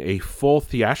be getting a full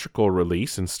theatrical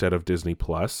release instead of Disney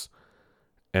Plus,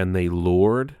 and they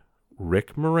lured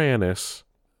Rick Moranis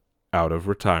out of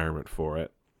retirement for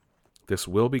it. This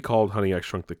will be called Honey, I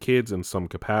Shrunk the Kids in some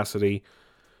capacity.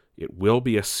 It will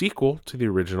be a sequel to the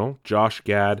original. Josh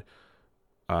Gad,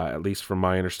 at least from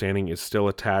my understanding, is still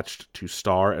attached to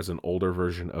star as an older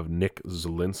version of Nick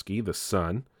Zielinski, the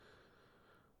son.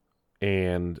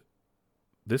 And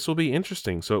this will be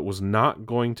interesting. So it was not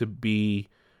going to be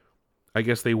I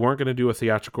guess they weren't going to do a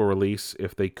theatrical release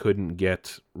if they couldn't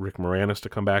get Rick Moranis to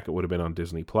come back. It would have been on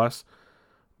Disney Plus.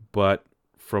 But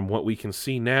from what we can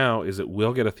see now is it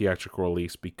will get a theatrical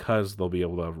release because they'll be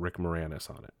able to have Rick Moranis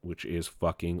on it, which is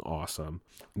fucking awesome.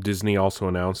 Disney also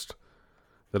announced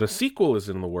that a sequel is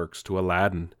in the works to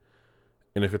Aladdin.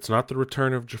 And if it's not the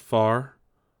return of Jafar,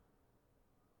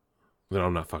 then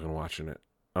I'm not fucking watching it.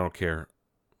 I don't care.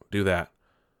 Do that.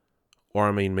 Or,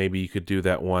 I mean, maybe you could do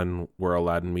that one where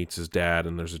Aladdin meets his dad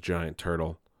and there's a giant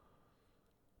turtle.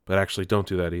 But actually, don't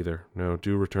do that either. No,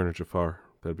 do Return of Jafar.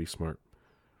 That'd be smart.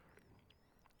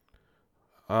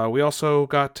 We also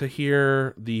got to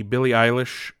hear the Billie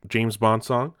Eilish James Bond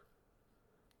song.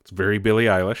 It's very Billie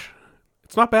Eilish.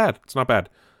 It's not bad. It's not bad.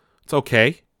 It's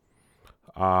okay.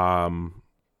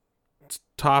 It's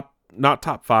not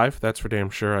top 5. That's for damn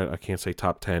sure. I can't say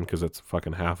top 10 because it's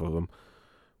fucking half of them.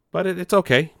 But it's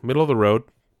okay. Middle of the road.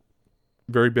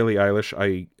 Very Billie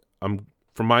Eilish. I'm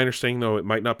from my understanding, though, it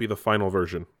might not be the final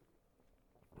version,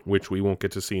 which we won't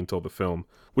get to see until the film,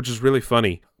 which is really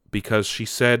funny because she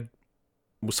said,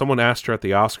 someone asked her at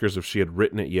the Oscars if she had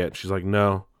written it yet. She's like,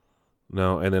 no.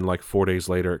 And then like 4 days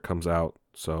later it comes out.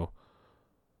 So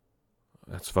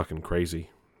that's fucking crazy.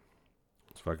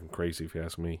 It's fucking crazy if you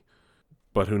ask me.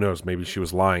 But who knows? Maybe she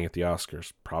was lying at the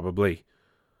Oscars. Probably.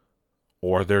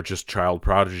 Or they're just child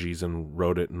prodigies and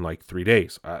wrote it in like 3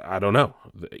 days. I don't know.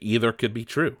 Either could be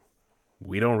true.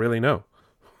 We don't really know.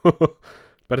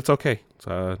 But it's okay. It's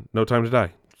No Time to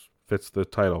Die. Fits the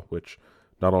title, which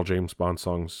not all James Bond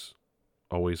songs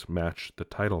always match the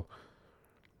title.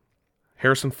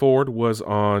 Harrison Ford was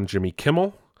on Jimmy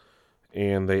Kimmel,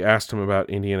 and they asked him about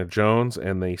Indiana Jones,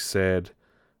 and they said,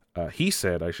 he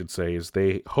said, is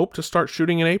they hope to start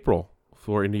shooting in April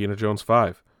for Indiana Jones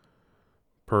 5,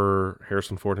 per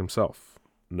Harrison Ford himself.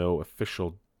 No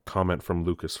official comment from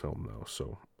Lucasfilm, though,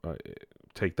 so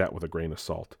take that with a grain of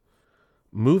salt.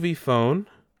 Moviefone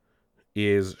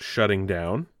is shutting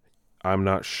down. I'm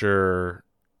not sure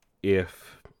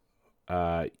if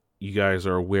you guys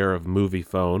are aware of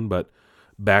Moviefone, but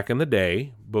back in the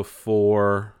day,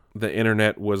 before the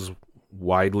internet was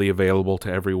widely available to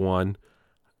everyone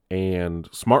and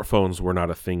smartphones were not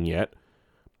a thing yet,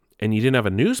 and you didn't have a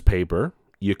newspaper,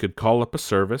 you could call up a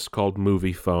service called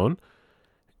Moviefone,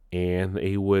 and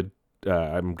they would,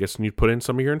 I'm guessing you'd put in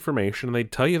some of your information, and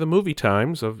they'd tell you the movie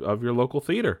times of your local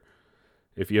theater.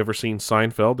 If you ever seen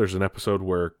Seinfeld, there's an episode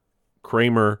where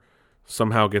Kramer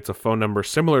somehow gets a phone number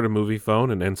similar to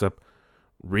Moviefone and ends up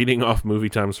reading off movie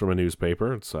times from a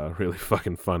newspaper. It's really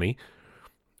fucking funny.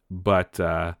 But,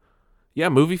 yeah,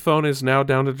 Moviefone is now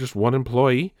down to just one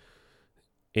employee.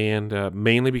 And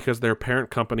mainly because their parent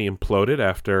company imploded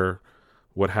after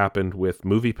what happened with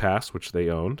MoviePass, which they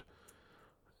owned.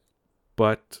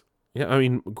 But, yeah, I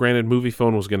mean, granted,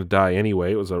 Moviefone was going to die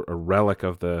anyway. It was a relic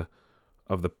of the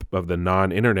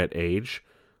non-internet age.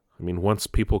 I mean, once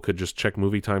people could just check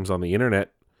movie times on the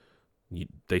internet,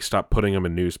 they stopped putting them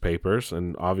in newspapers,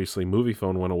 and obviously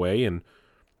Moviefone went away, and,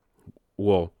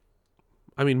 well,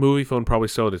 I mean, Moviefone probably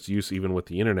still had its use even with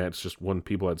the internet. It's just when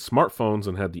people had smartphones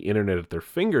and had the internet at their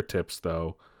fingertips,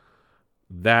 though,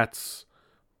 that's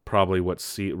probably what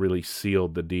really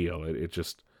sealed the deal. It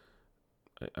just,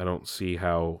 I don't see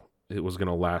how it was going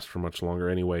to last for much longer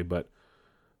anyway, but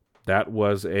that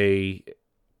was a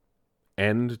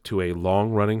end to a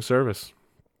long-running service.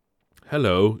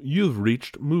 Hello, you've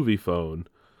reached Moviefone.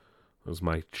 That was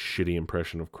my shitty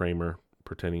impression of Kramer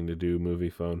pretending to do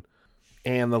Moviefone.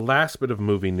 And the last bit of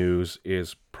movie news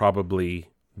is probably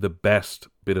the best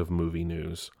bit of movie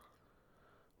news.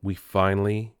 We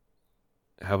finally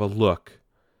have a look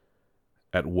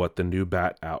at what the new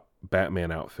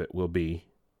Batman outfit will be.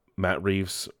 Matt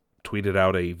Reeves tweeted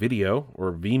out a video,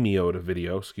 or Vimeo'd a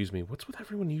video, excuse me. What's with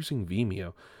everyone using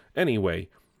Vimeo? Anyway,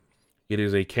 it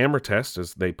is a camera test,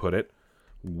 as they put it,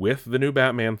 with the new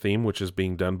Batman theme, which is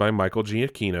being done by Michael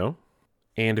Giacchino.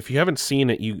 And if you haven't seen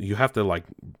it, you have to like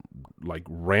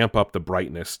ramp up the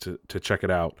brightness to check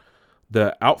it out.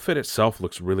 The outfit itself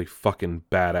looks really fucking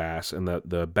badass, and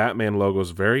the Batman logo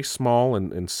is very small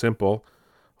and simple.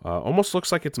 Almost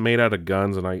looks like it's made out of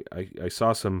guns, and I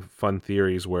saw some fun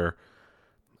theories where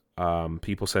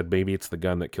people said maybe it's the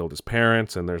gun that killed his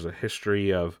parents, and there's a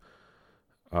history of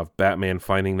Batman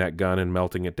finding that gun and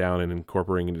melting it down and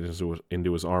incorporating it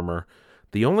into his armor.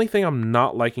 The only thing I'm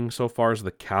not liking so far is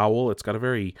the cowl. It's got a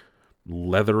very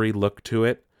leathery look to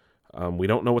it. We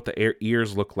don't know what the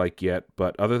ears look like yet,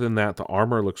 but other than that, the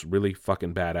armor looks really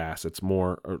fucking badass. It's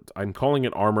more, I'm calling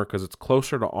it armor because it's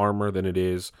closer to armor than it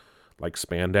is like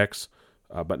spandex,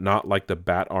 but not like the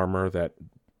bat armor that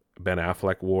Ben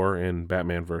Affleck wore in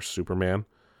Batman vs. Superman,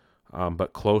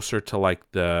 but closer to like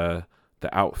the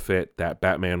the outfit that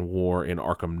Batman wore in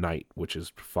Arkham Knight, which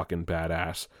is fucking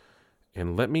badass.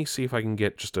 And let me see if I can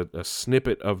get just a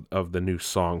snippet of the new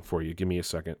song for you. Give me a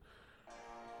second.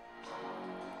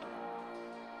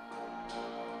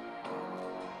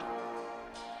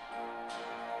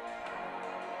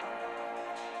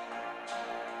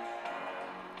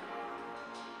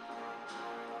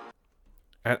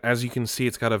 As you can see,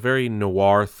 it's got a very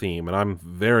noir theme, and I'm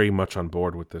very much on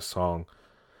board with this song.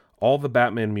 All the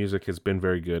Batman music has been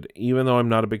very good. Even though I'm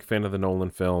not a big fan of the Nolan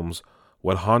films,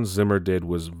 what Hans Zimmer did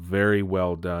was very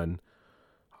well done.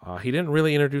 He didn't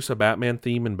really introduce a Batman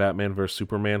theme in Batman vs.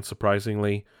 Superman,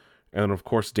 surprisingly. And of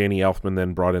course, Danny Elfman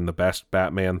then brought in the best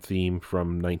Batman theme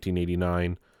from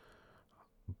 1989.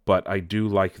 But I do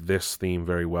like this theme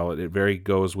very well. It very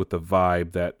goes with the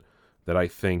vibe that I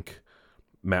think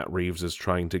Matt Reeves is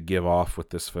trying to give off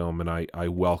with this film, and I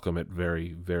welcome it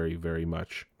very, very, very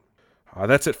much.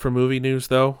 That's it for movie news,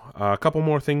 though. A couple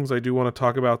more things I do want to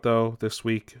talk about, though, this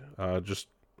week, just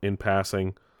in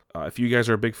passing. If you guys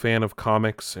are a big fan of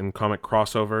comics and comic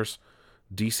crossovers,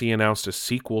 DC announced a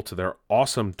sequel to their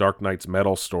awesome Dark Knight's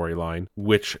Metal storyline,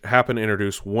 which happened to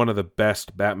introduce one of the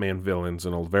best Batman villains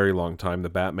in a very long time, the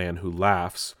Batman Who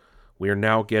Laughs. We are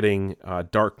now getting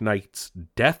Dark Knight's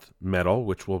Death Metal,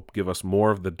 which will give us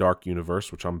more of the Dark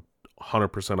Universe, which I'm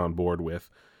 100% on board with,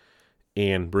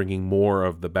 and bringing more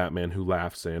of the Batman Who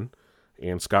Laughs in.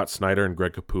 And Scott Snyder and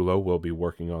Greg Capullo will be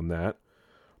working on that.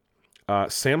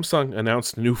 Samsung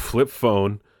announced a new flip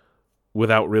phone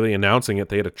without really announcing it.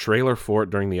 They had a trailer for it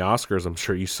during the Oscars, I'm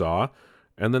sure you saw,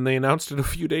 and then they announced it a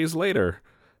few days later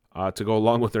to go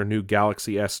along with their new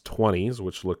Galaxy S20s,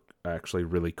 which look actually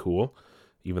really cool,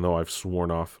 even though I've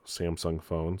sworn off Samsung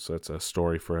phones. So that's a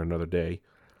story for another day.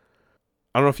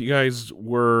 I don't know if you guys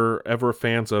were ever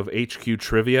fans of HQ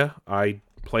Trivia. I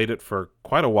played it for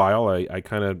quite a while. I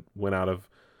kind of went out of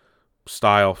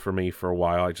style for me for a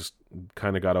while. I just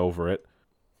kind of got over it,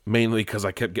 mainly because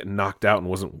I kept getting knocked out and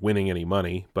wasn't winning any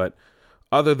money. But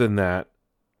other than that,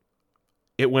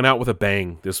 it went out with a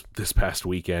bang this past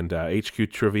weekend.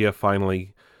 HQ Trivia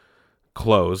finally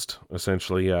closed,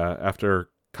 essentially, after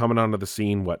coming onto the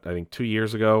scene, I think 2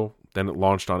 years ago. Then it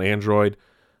launched on Android.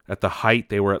 At the height,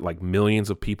 they were at like millions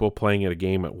of people playing at a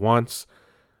game at once.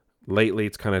 Lately,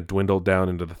 it's kind of dwindled down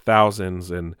into the thousands,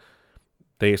 and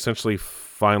they essentially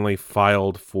finally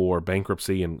filed for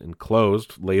bankruptcy and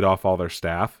closed, laid off all their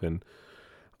staff. And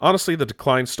honestly, the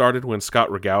decline started when Scott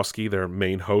Rogowski, their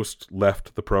main host,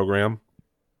 left the program,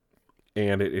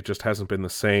 and it just hasn't been the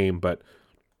same. But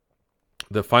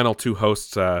the final two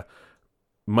hosts,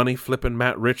 money flipping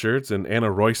Matt Richards and Anna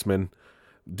Roisman,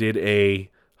 did a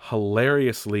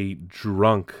hilariously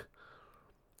drunk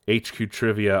HQ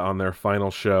Trivia on their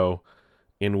final show,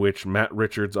 in which Matt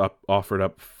Richards offered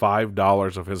up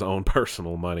 $5 of his own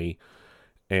personal money,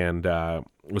 and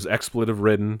was expletive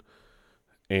ridden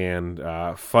and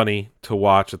funny to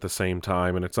watch at the same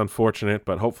time. And it's unfortunate,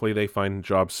 but hopefully they find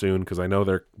jobs soon, because I know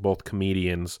they're both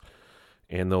comedians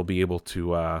and they'll be able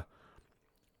to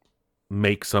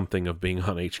make something of being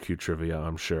on HQ Trivia,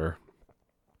 I'm sure.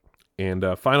 And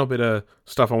final bit of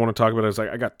stuff I want to talk about is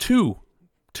I got two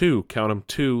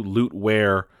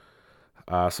Lootware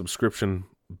subscription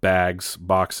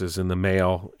boxes in the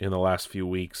mail in the last few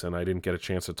weeks, and I didn't get a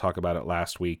chance to talk about it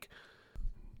last week.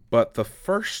 But the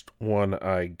first one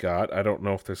I got, I don't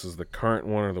know if this is the current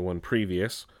one or the one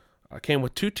previous, came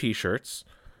with 2 t-shirts.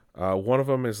 One of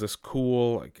them is this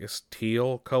cool, I guess,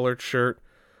 teal colored shirt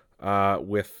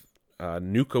with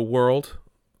Nuka World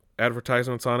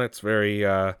advertisements on it. It's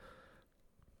very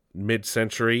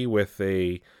mid-century, with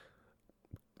a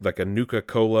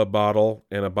Nuka-Cola bottle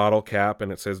and a bottle cap,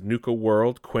 and it says Nuka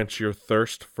World, quench your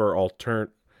thirst for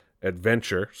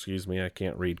adventure. Excuse me, I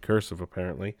can't read cursive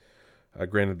apparently.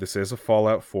 Granted, this is a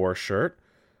Fallout 4 shirt.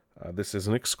 This is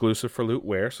an exclusive for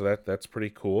Lootware, so that's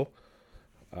pretty cool.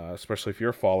 Especially if you're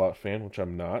a Fallout fan, which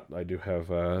I'm not. I do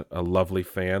have a lovely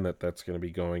fan that's going to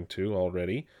be going to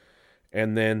already.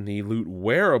 And then the Loot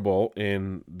wearable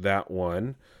in that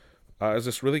one is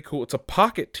this really cool. It's a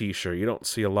pocket t-shirt. You don't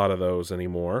see a lot of those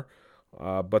anymore.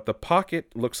 But the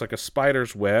pocket looks like a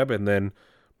spider's web, and then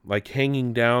like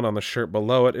hanging down on the shirt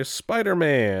below it is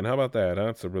Spider-Man. How about that?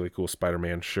 That's a really cool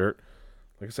Spider-Man shirt.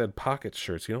 Like I said, pocket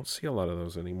shirts. You don't see a lot of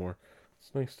those anymore.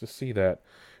 It's nice to see that.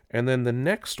 And then the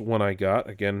next one I got,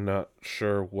 again, not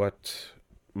sure what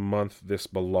month this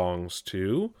belongs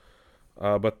to,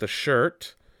 but the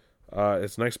shirt,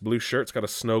 it's a nice blue shirt. It's got a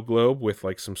snow globe with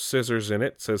like some scissors in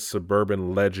it. It says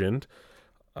Suburban Legend,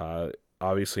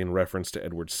 obviously in reference to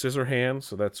Edward Scissorhands,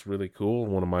 so that's really cool.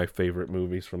 One of my favorite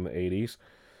movies from the 80s.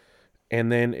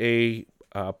 And then a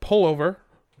pullover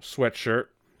sweatshirt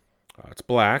It's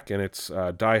black, and it's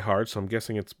Die Hard, so I'm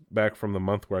guessing it's back from the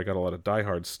month where I got a lot of Die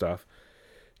Hard stuff.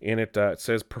 And it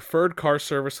says, preferred car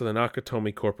service of the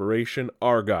Nakatomi Corporation,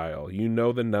 Argyle. You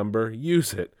know the number,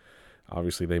 use it.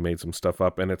 Obviously, they made some stuff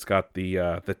up, and it's got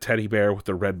the teddy bear with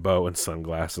the red bow and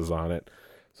sunglasses on it.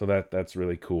 So that's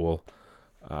really cool.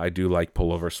 I do like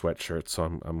pullover sweatshirts,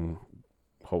 so I'm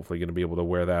hopefully going to be able to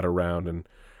wear that around and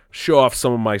show off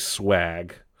some of my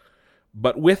swag.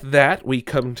 But with that, we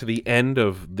come to the end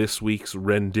of this week's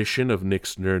rendition of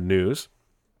Nick's Nerd News.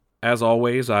 As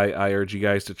always, I urge you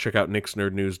guys to check out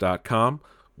nicksnerdnews.com,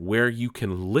 where you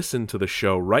can listen to the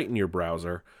show right in your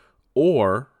browser,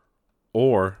 or,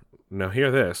 now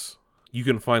hear this, you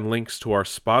can find links to our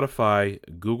Spotify,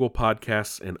 Google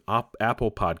Podcasts, and Apple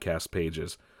Podcast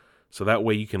pages. So that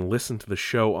way you can listen to the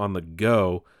show on the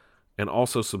go and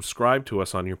also subscribe to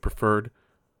us on your preferred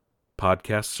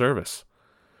podcast service.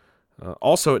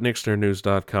 Also at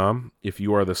nicksnerdnews.com, if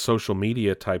you are the social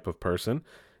media type of person,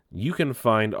 you can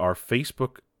find our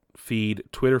Facebook feed,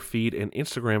 Twitter feed, and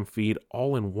Instagram feed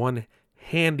all in one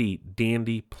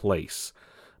handy-dandy place.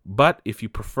 But if you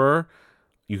prefer,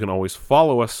 you can always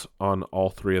follow us on all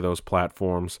three of those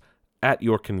platforms at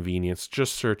your convenience.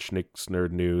 Just search Nick's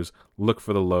Nerd News, look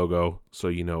for the logo so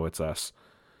you know it's us.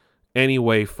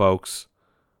 Anyway, folks,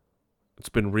 it's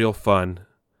been real fun.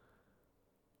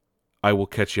 I will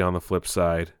catch you on the flip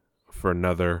side for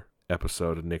another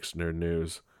episode of Nick's Nerd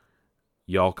News.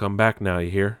 Y'all come back now,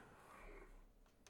 you hear?